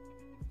have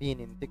been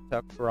in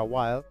TikTok for a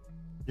while,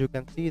 you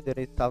can see that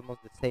it's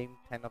almost the same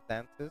kind of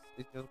dances.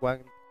 It's just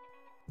one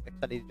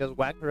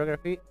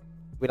choreography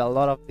with a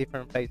lot of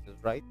different faces,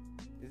 right?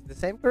 It's the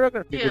same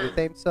choreography with the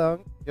same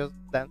song, just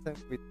dancing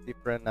with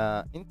different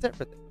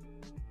interpreters.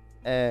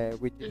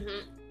 Which is,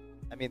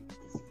 I mean,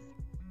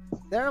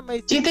 they're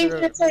amazing. Do you think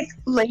it's like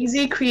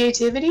lazy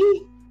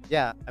creativity?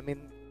 Yeah, I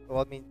mean,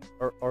 well, I mean,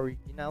 or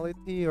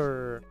originality,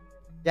 or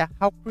yeah,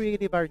 how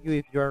creative are you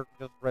if you're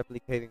just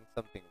replicating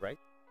something, right?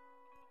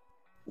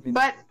 I mean,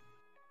 But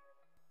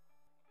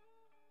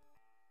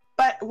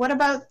what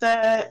about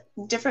the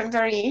different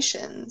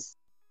variations?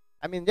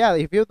 I mean, yeah,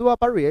 if you do a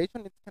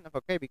variation, it's kind of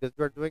okay because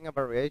you're doing a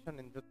variation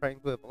and you're trying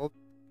to evolve.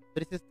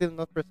 But it's still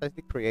not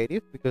precisely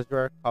creative because you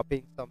are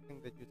copying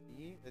something that you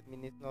see. I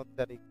mean, it's not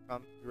that it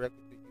comes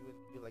directly to you and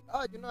you're like,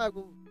 oh, I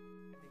will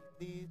make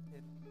this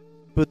and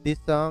put this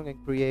song and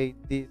create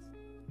this,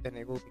 and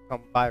it will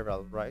become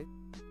viral, right?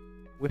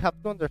 We have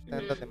to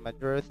understand that the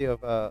majority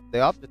of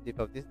the objective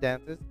of these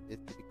dances is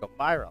to become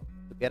viral,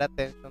 to get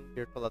attention,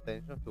 virtual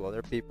attention to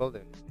other people,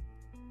 and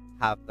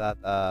have that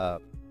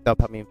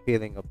dopamine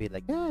feeling of being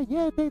like,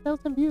 yeah,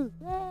 10,000 views,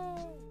 yay!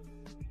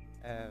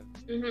 And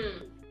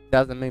Mm-hmm.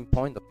 that's the main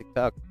point of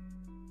TikTok.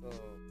 So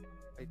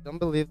I don't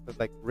believe that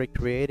like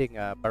recreating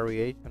a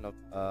variation of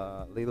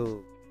a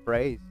little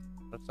phrase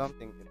or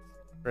something is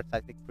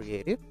precisely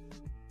creative.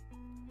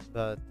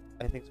 But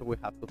I think so. We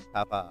have to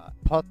have a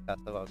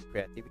podcast about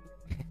creativity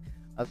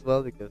as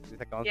well because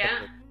it's a concept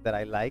Yeah. that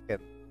I like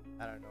and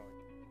I don't know,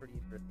 it's pretty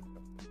interesting.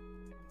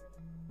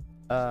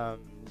 Um,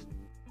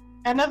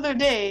 Another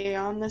day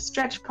on the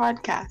Stretch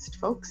podcast,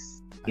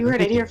 folks. You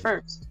heard it here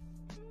first.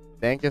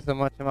 Thank you so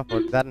much, Emma,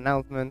 for that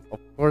announcement. Of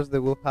course, they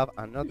will have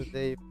another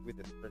day with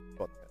the Stretch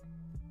podcast.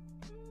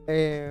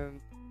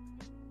 And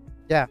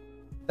yeah,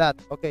 that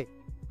okay.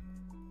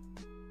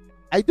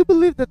 I do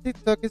believe that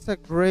TikTok is a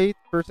great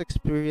first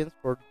experience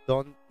for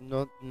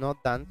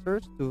not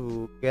dancers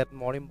to get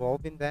more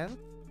involved in dance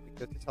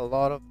because it's a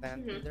lot of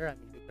dance in Mhm. there. I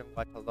mean, you can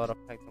watch a lot of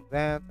kinds of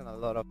dance and a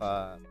lot of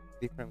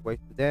different ways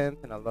to dance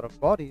and a lot of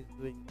bodies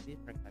doing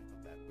different kinds of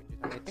dance, which is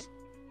amazing.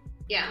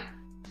 Yeah.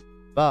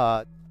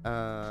 But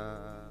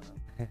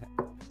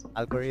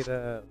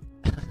algorithm.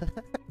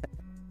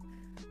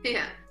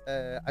 Yeah.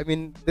 I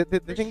mean,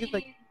 the thing is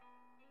like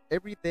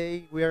every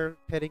day we are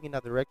heading in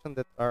a direction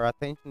that our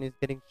attention is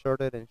getting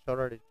shorter and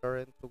shorter and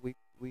shorter. So we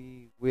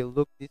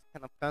look this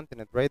kind of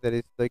content, right? That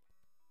is like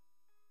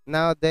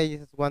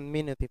nowadays it's 1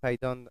 minute. If I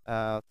don't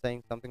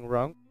saying something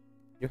wrong,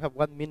 you have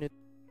 1 minute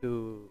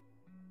to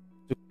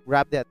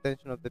grab the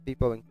attention of the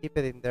people and keep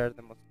it in there as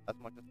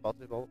much as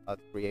possible as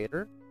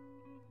creator,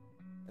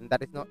 and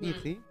that is not Mhm.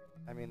 easy.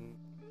 I mean,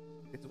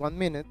 it's 1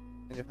 minute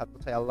and you have to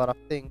say a lot of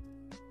things.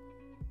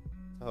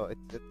 So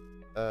it's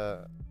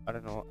I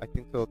don't know. I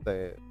think so.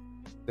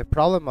 The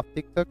problem of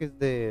TikTok is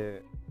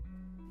the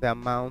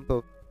amount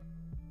of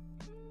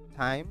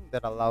time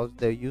that allows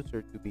the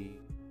user to be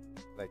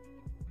like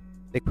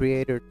the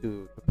creator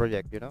to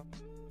project.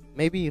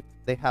 Maybe if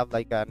they have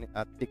like a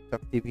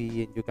TikTok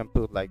TV and you can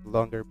put like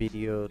longer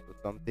videos or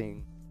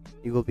something,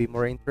 it will be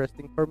more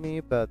interesting for me.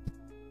 But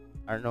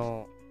I don't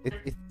know.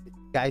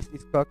 Guys,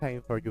 it's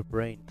cocaine for your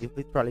brain. It's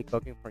literally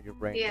cocaine for your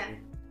brain. Yeah. I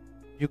mean,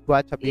 you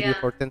watch a video Yeah.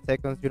 for 10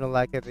 seconds, you don't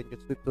like it, and you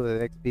switch to the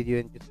next video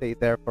and you stay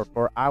there for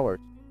 4 hours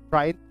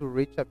trying to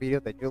reach a video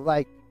that you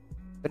like.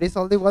 But it's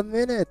only 1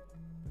 minute.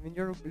 I mean,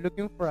 you're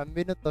looking for a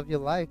minute of your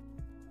life.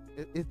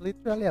 It's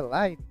literally a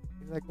line.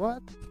 It's like,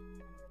 what?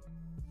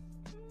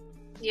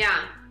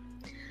 Yeah.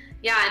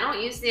 Yeah, I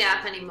don't use the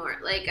app anymore.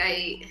 Like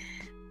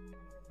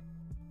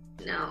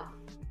no.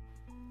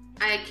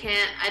 I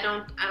can't. I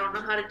don't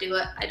know how to do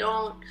it. I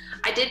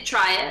did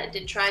try it. I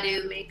did try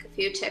to make a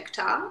few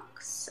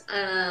TikToks.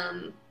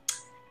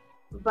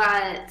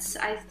 But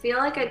I feel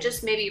like I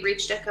just maybe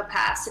reached a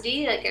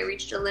capacity, like I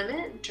reached a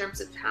limit in terms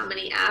of how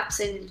many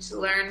apps I needed to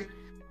learn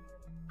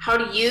how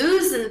to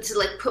use and to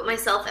like put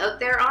myself out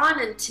there on.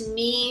 And to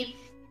me,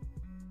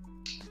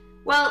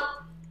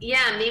 well,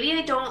 yeah, maybe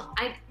I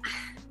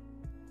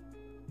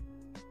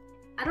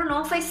don't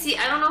know if I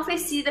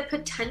see the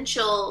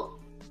potential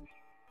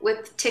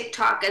with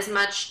TikTok as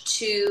much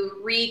to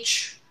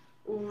reach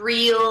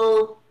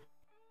real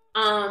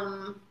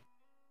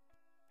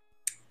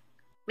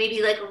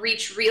maybe like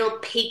reach real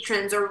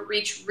patrons or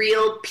reach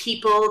real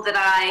people that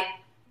I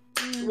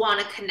want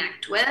to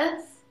connect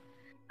with.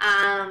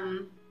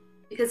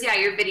 Because yeah,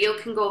 your video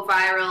can go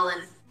viral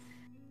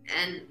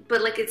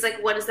but like it's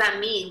like, what does that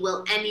mean?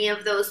 Will any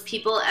of those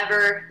people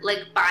ever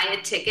like buy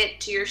a ticket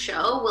to your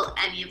show? Will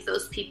any of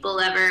those people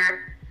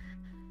ever?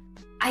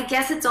 I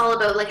guess it's all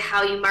about like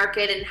how you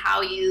market and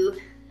how you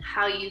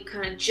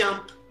kind of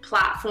jump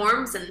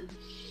platforms, and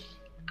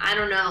I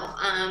don't know.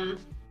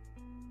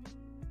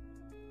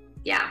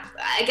 Yeah,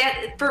 I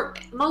get for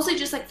mostly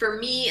just like for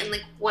me and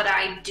like what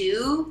I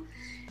do,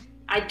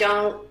 I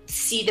don't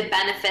see the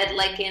benefit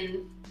like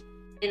in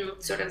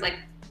sort of like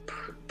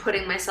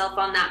putting myself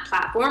on that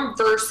platform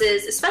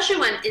versus, especially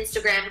when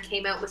Instagram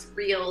came out with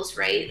Reels,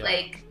 right? Yeah.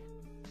 Like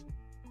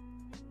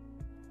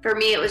for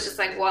me, it was just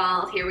like,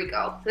 well, here we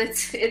go.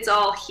 It's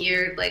all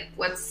here. Like,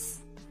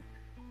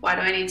 why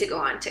do I need to go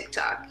on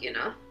TikTok?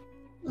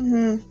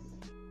 Mm-hmm.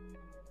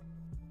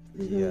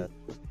 Yeah.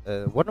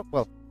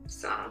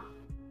 So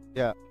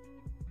yeah.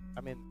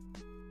 I mean,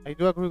 I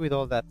do agree with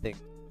all that thing.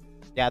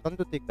 Yeah, don't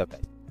do TikTok,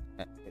 guys.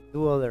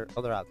 Do other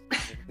apps.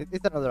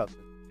 It's another option.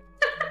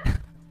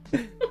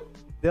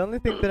 The only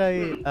thing that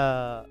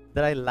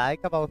I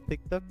like about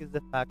TikTok is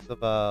the fact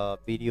of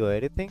video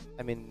editing.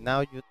 I mean,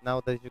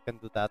 nowadays you can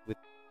do that with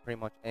pretty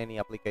much any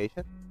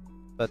application,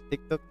 but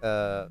TikTok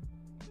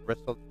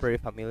results pretty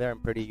familiar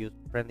and pretty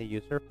friendly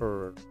user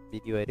for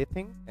video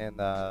editing, and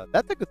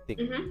that's a good thing.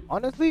 Mhm.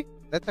 Honestly,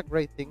 that's a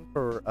great thing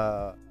for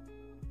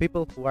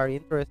people who are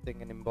interested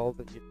and involved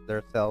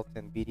themselves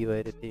in video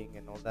editing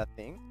and all that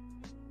thing.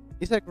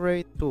 It's a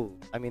great tool.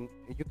 I mean,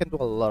 you can do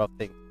a lot of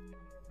things.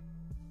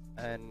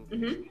 And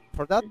Mhm.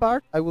 for that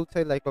part, I will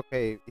say like,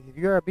 okay, if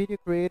you're a video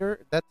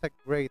creator, that's a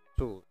great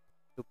tool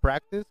to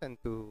practice and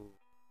to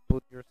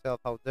put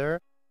yourself out there.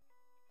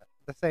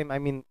 The same, I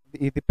mean,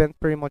 it depends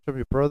pretty much of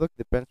your product,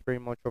 depends pretty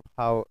much of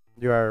how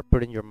you are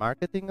putting your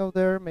marketing out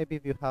there. Maybe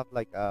if you have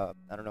like I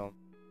don't know,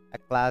 a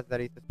class that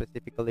is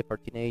specifically for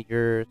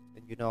teenagers,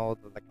 and you know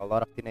that, like a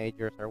lot of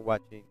teenagers are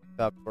watching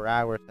stuff for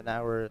hours and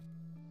hours,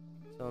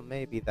 so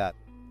maybe that.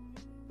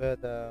 But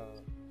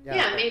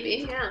Yeah,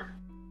 maybe. Yeah,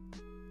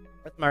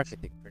 that's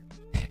marketing pretty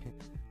much.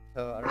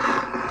 So I don't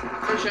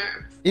know. for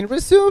sure. In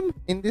resume,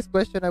 in this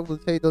question, I will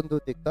say don't do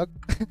TikTok.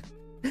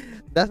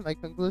 That's my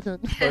conclusion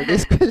for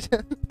this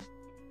question.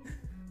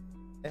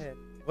 And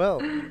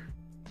well,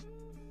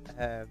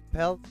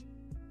 Pels,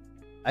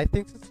 I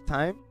think it's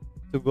time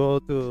to go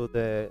to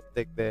the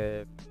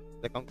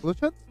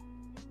conclusions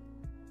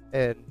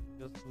and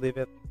just leave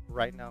it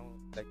right now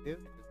like this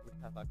because we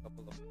have a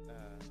couple of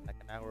like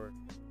an hour,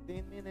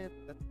 15 minutes.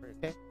 That's pretty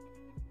okay.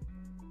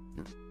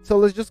 So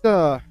let's just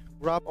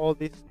grab all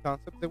these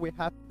concepts that we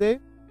have today,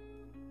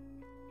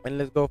 and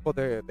let's go for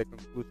the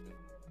conclusion,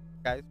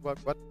 guys. What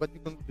you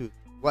conclude?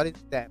 What is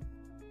that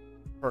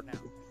for now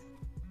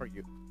for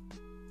you?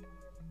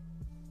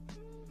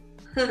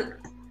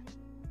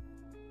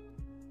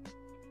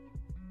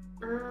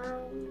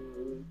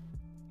 Um,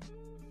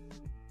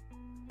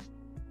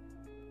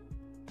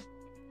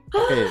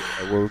 Okay,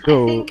 I will I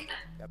go. think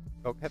Yep,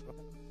 go ahead.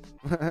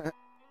 Go ahead.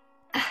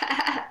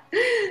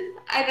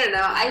 I don't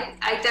know.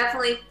 I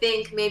definitely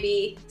think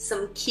maybe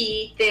some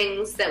key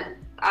things that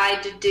I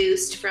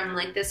deduced from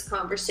like this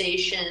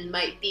conversation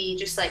might be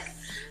just like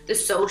the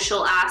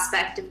social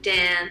aspect of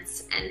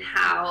dance and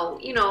how,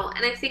 you know,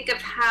 and I think of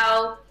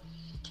how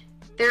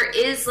there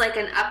is like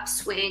an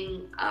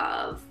upswing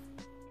of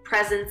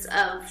presence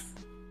of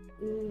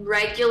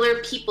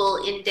regular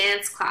people in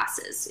dance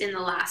classes in the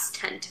last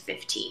 10 to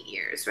 15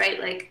 years, right?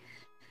 Like,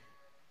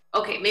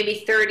 okay,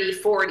 maybe 30,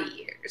 40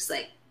 years.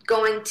 Like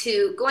going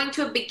to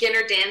a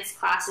beginner dance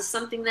class is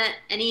something that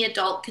any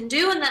adult can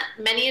do and that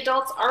many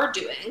adults are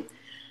doing.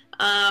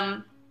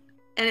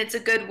 And it's a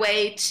good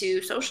way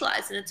to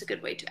socialize and it's a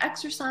good way to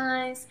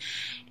exercise.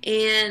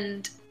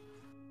 And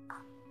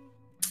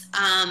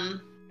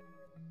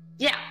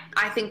yeah,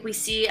 I think we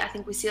see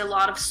a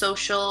lot of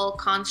social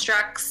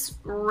constructs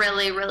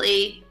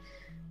really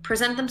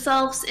present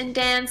themselves in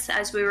dance,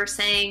 as we were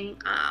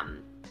saying,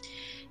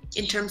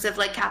 in terms of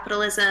like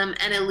capitalism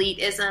and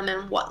elitism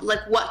and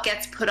what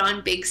gets put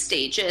on big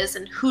stages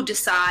and who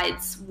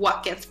decides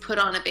what gets put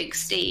on a big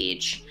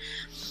stage,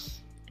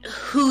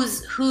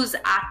 who's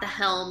at the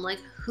helm,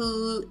 like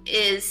who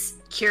is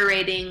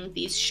curating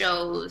these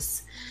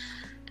shows,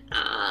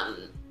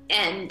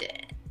 and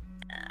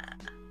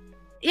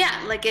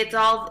yeah, like it's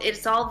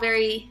all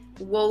very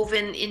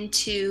woven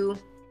into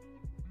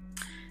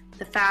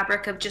the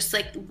fabric of just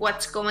like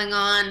what's going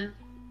on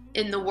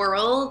in the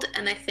world.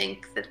 And I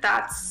think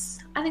that's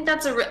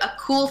a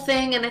cool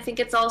thing. And I think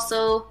it's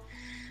also,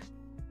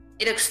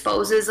 it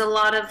exposes a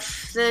lot of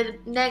the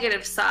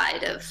negative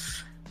side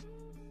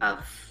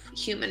of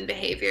human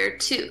behavior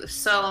too.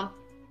 So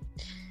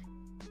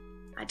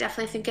I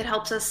definitely think it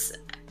helps us.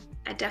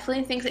 I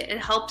definitely think that it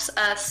helps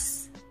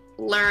us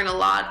learn a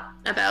lot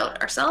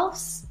about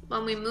ourselves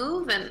when we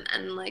move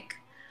and like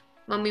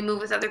when we move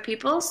with other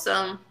people.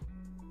 So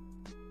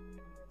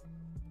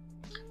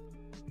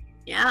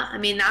yeah, I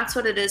mean, that's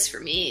what it is for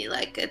me.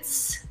 Like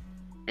it's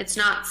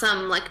not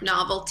some like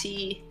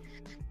novelty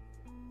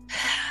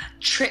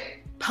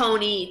trick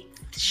pony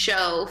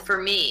show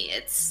for me.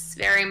 It's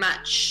very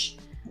much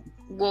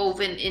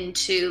woven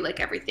into like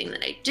everything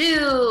that I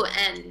do.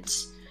 And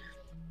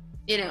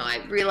you know,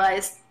 I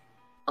realized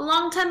a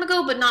long time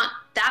ago, but not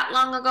that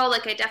long ago,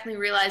 like I definitely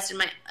realized in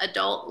my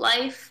adult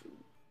life,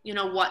 you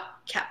know, what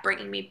kept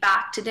bringing me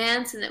back to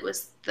dance, and it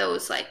was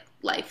those like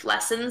life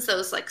lessons,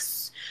 those like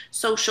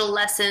social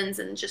lessons,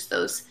 and just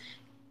those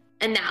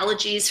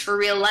analogies for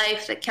real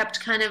life that kept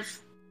kind of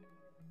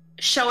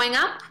showing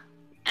up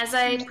as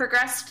I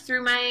progressed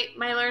through my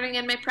learning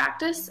and my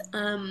practice.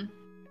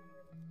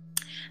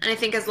 And I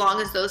think as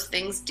long as those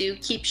things do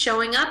keep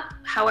showing up,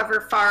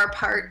 however far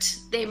apart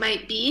they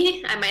might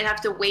be, I might have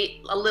to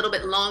wait a little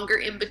bit longer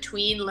in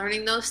between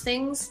learning those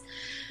things.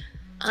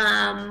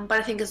 But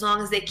I think as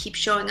long as they keep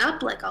showing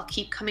up, like I'll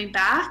keep coming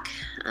back.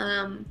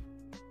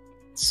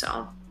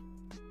 So,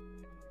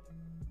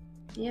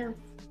 yeah.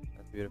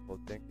 That's beautiful.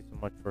 Thank you so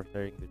much for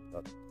sharing this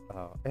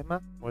thought.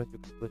 Emma, what is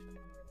your conclusion?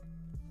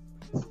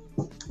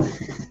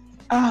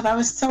 Oh, that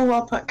was so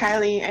well put,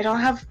 Kylie. I don't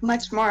have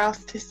much more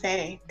else to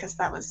say because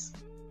that was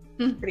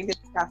pretty good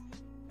stuff.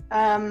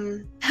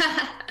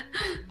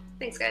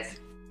 Thanks, guys.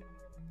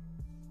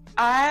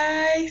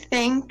 I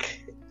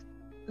think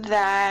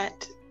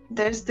that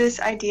there's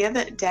this idea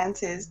that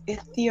dance is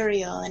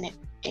ethereal and it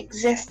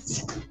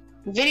exists.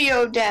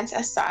 Video dance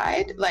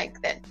aside,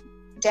 like that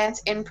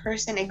dance in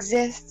person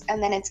exists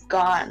and then it's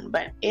gone.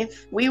 But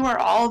if we were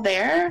all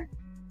there,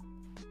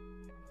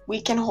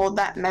 we can hold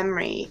that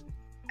memory.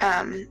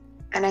 And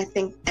I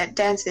think that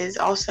dance is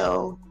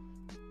also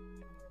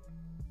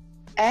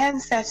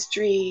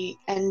ancestry,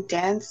 and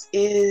dance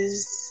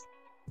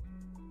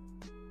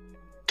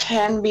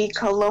can be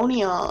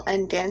colonial,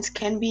 and dance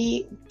can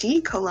be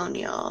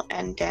decolonial,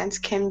 and dance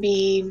can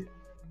be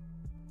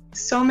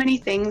so many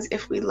things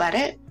if we let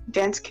it.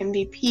 Dance can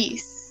be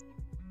peace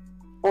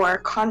or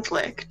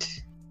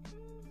conflict.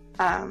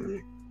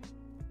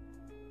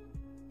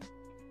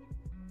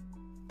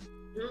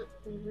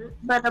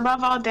 But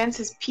above all, dance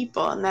is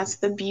people, and that's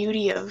the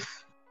beauty of,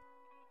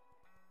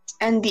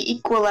 and the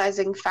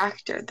equalizing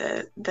factor.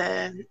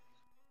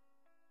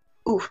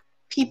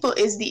 People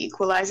is the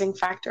equalizing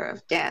factor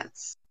of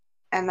dance,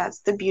 and that's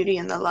the beauty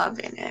and the love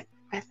in it,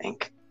 I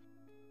think.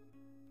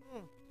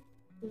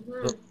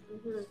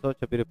 Such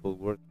a beautiful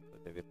word.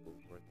 Such a beautiful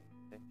word.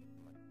 Thank you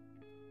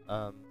so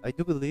much. I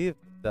do believe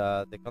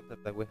that the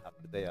concept that we have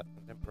today as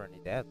contemporary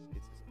dance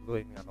is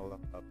excluding another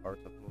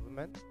parts of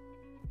movement.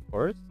 Of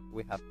course,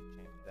 we have to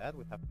change that.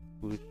 We have to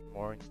push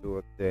more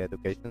into the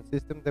education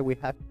system that we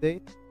have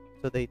today,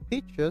 so they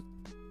teach us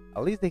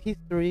at least the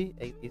history.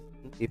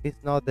 If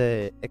it's not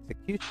the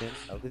execution,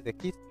 at least the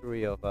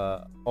history of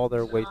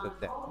other ways of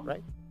dance,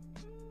 right?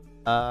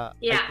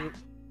 Yeah.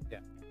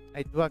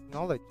 I do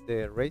acknowledge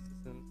the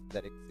racism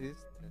that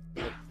exists and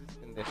still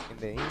exists in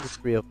the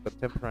industry of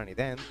contemporary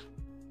dance,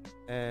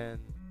 and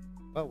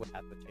well, we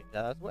have to change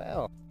that as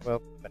well.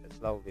 Well, but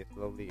slowly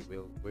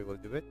we will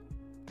do it.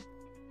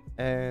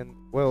 And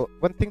well,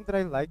 one thing that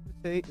I like to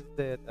say is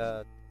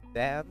that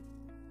dance,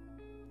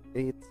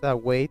 it's a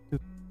way to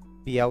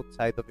be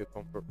outside of your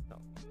comfort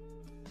zone.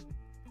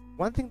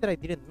 One thing that I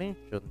didn't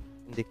mention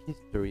in the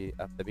history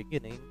at the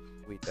beginning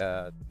with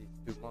these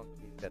two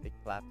monkeys that they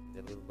clapped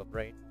in the little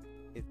brain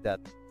is that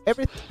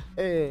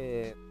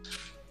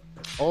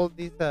all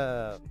this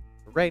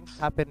rain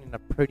happened in a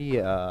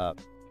pretty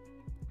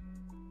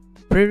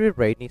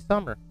rainy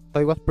summer, so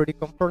it was pretty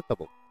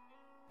comfortable.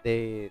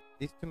 These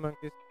two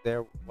monkeys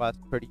there was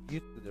pretty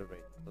used to the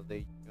rain, so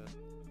they just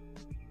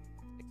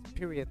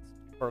experienced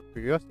for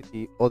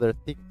curiosity other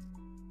things.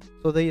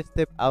 So they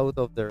step out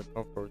of their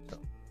comfort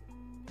zone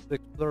to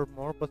explore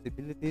more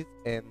possibilities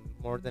and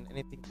more than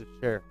anything to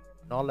share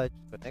knowledge,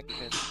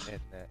 connection,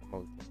 and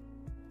emotion.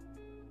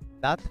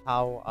 That's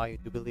how I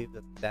do believe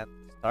that dance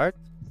starts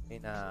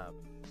in a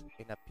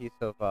piece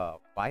of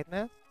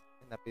quietness,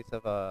 in a piece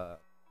of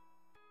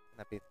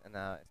in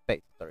a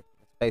space. Sorry,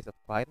 in a space of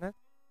quietness,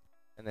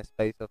 in a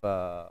space of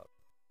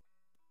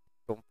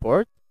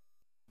comfort.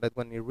 But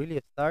when it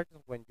really starts,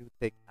 is when you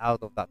take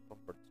out of that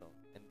comfort zone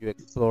and you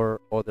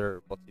explore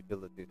other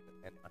possibilities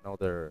and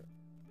other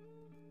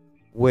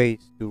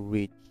ways to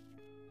reach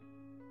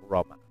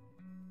Roma.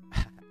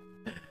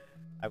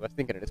 I was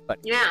thinking in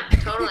Spanish. Yeah,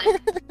 totally.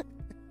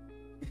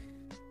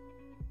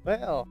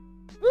 Well,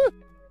 woo.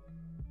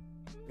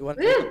 You want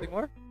to say something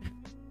more?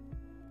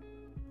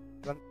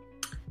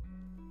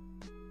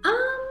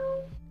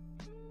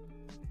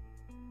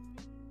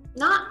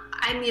 Not.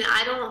 I mean,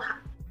 I don't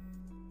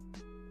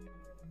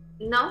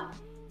know.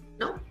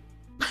 No.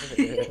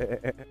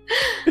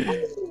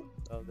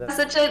 Oh, That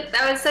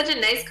was such a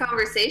nice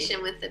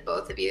conversation with the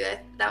both of you.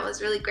 That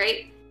was really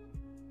great.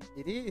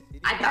 It is.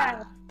 I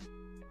thought.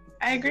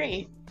 I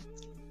agree.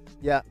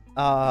 Yeah.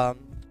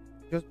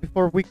 Just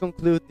before we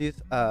conclude this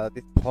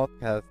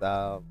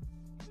podcast,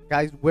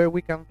 guys, where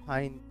we can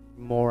find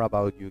more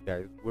about you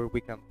guys, where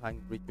we can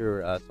find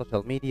your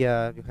social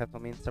media. You have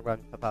some Instagram,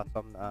 you have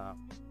some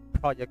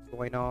projects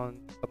going on,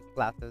 some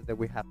classes that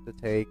we have to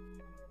take.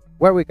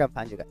 Where we can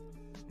find you guys?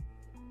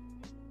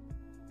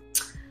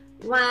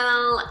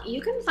 Well, you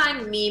can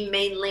find me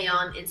mainly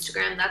on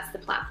Instagram. That's the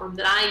platform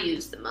that I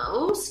use the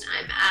most.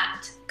 I'm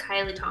at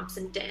Kylie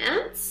Thompson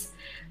Dance.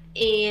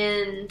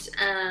 And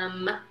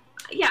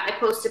I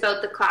post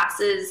about the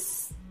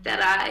classes that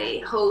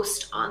I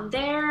host on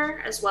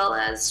there, as well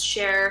as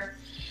share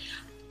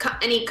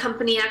any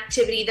company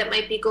activity that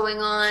might be going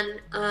on.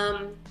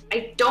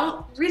 I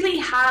don't really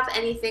have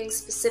anything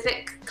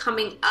specific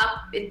coming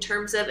up in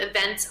terms of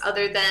events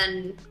other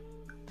than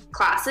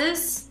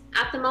classes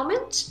at the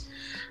moment,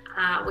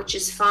 which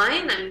is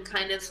fine. I'm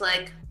kind of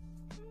like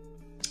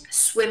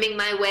swimming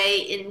my way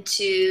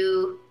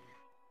into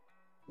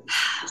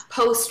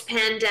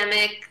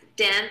post-pandemic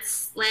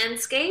dance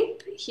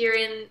landscape here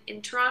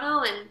in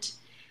Toronto,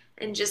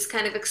 and just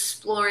kind of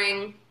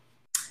exploring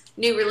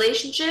new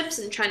relationships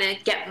and trying to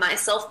get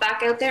myself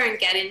back out there and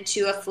get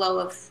into a flow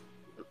of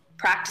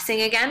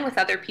practicing again with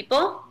other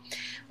people,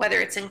 whether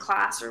it's in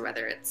class or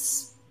whether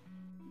it's,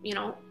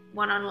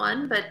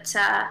 one-on-one. But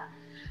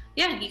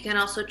you can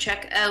also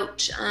check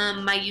out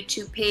my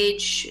YouTube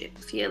page.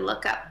 If you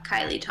look up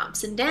Kylie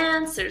Thompson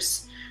Dance,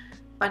 there's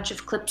a bunch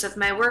of clips of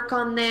my work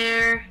on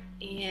there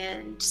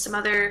and some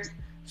other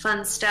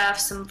fun stuff,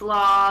 some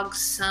vlogs,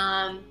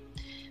 some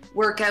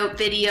workout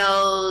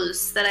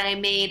videos that I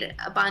made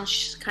a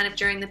bunch kind of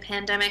during the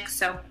pandemic.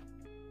 So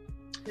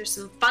There's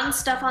some fun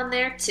stuff on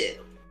there too.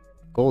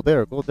 Go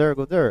there, go there,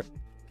 go there.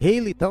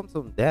 Haley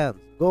Thompson Dance.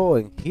 Go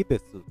and hit the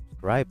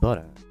subscribe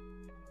button.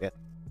 Yes.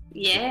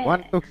 Yeah. We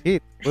want to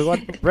hit. We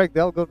want to break the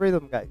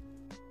algorithm, guys.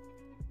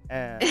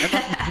 Emma-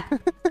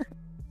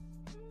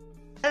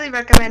 Highly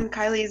recommend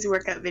Kylie's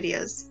workout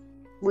videos.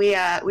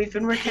 We've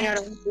been working out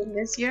on Zoom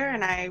this year,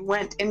 and I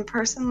went in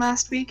person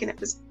last week, and it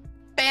was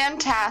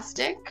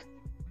fantastic.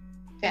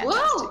 Fantastic.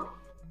 Whoa!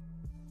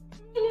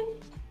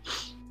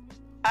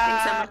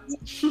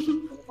 Thanks so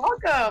much.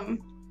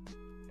 Welcome.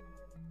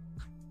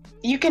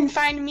 You can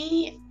find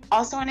me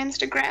also on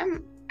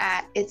Instagram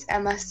at it's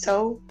Emma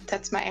So.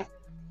 That's my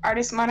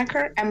artist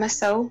moniker, Emma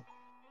So.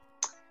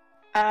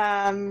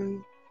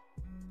 And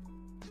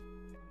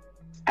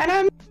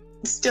I'm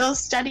still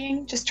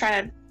studying, just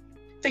trying to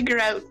figure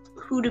out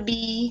who to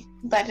be.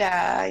 But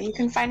you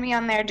can find me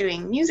on there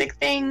doing music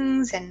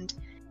things and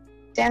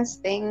dance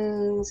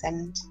things,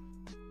 and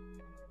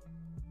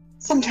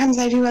sometimes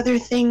I do other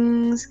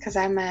things because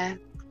I'm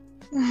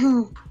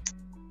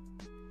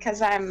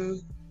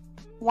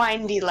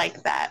windy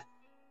like that.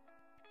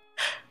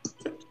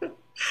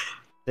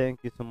 Thank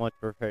you so much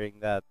for sharing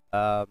that.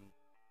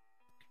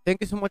 Thank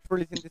you so much for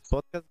listening to this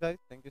podcast, guys.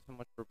 Thank you so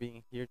much for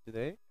being here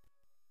today.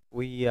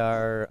 We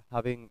are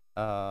having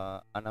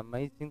an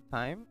amazing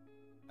time.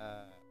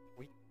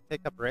 We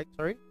take a break.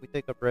 We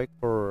take a break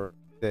for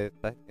the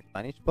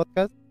Spanish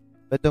podcast,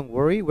 but don't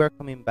worry, we're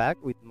coming back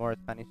with more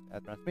Spanish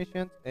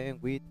transmissions and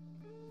with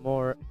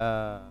more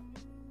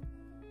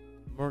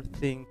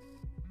things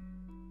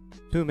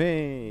to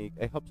make.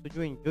 I hope so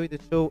you enjoy the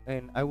show,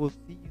 and I will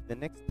see you the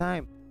next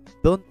time.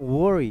 Don't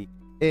worry,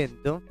 and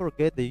don't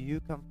forget that you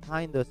can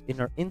find us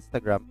in our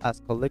Instagram as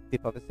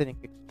Collective of Scenic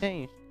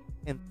Exchange,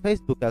 and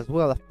Facebook as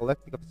well as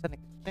Collective of Scenic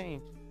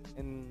Exchange,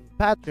 and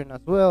Patreon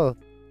as well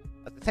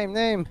as the same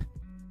name,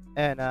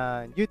 and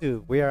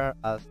YouTube we are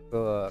as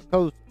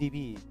Coast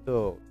TV.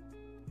 So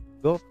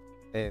go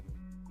and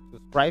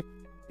subscribe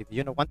if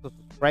you don't want to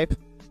subscribe,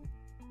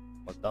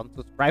 but don't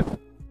subscribe.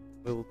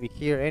 We will be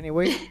here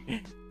anyway.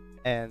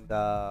 And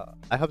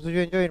I hope so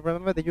you enjoy it.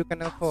 Remember that you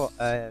can also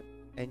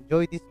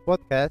enjoy this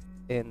podcast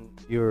in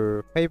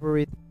your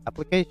favorite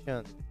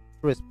application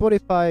through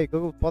Spotify,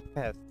 Google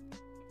Podcast,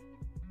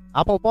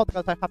 Apple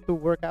Podcast. I have to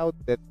work out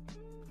that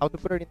how to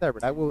put it in there,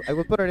 but I will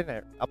put it in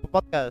there. Apple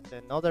Podcast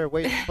and other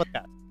ways of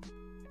podcast.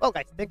 Well,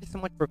 guys, thank you so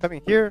much for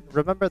coming here.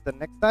 Remember the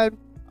next time,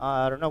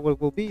 I don't know what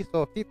it will be,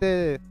 so hit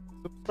the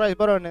subscribe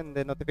button and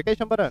the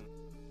notification button.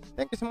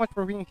 Thank you so much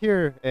for being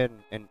here, and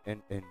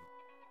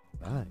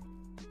bye.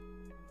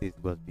 This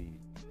will be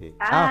the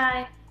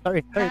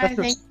sorry, Hi, that's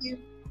true. thank you.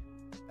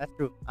 That's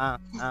true.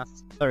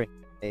 Sorry.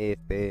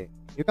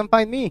 You can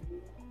find me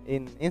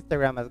in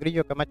Instagram as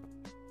Grillo Camacho.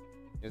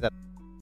 Use that.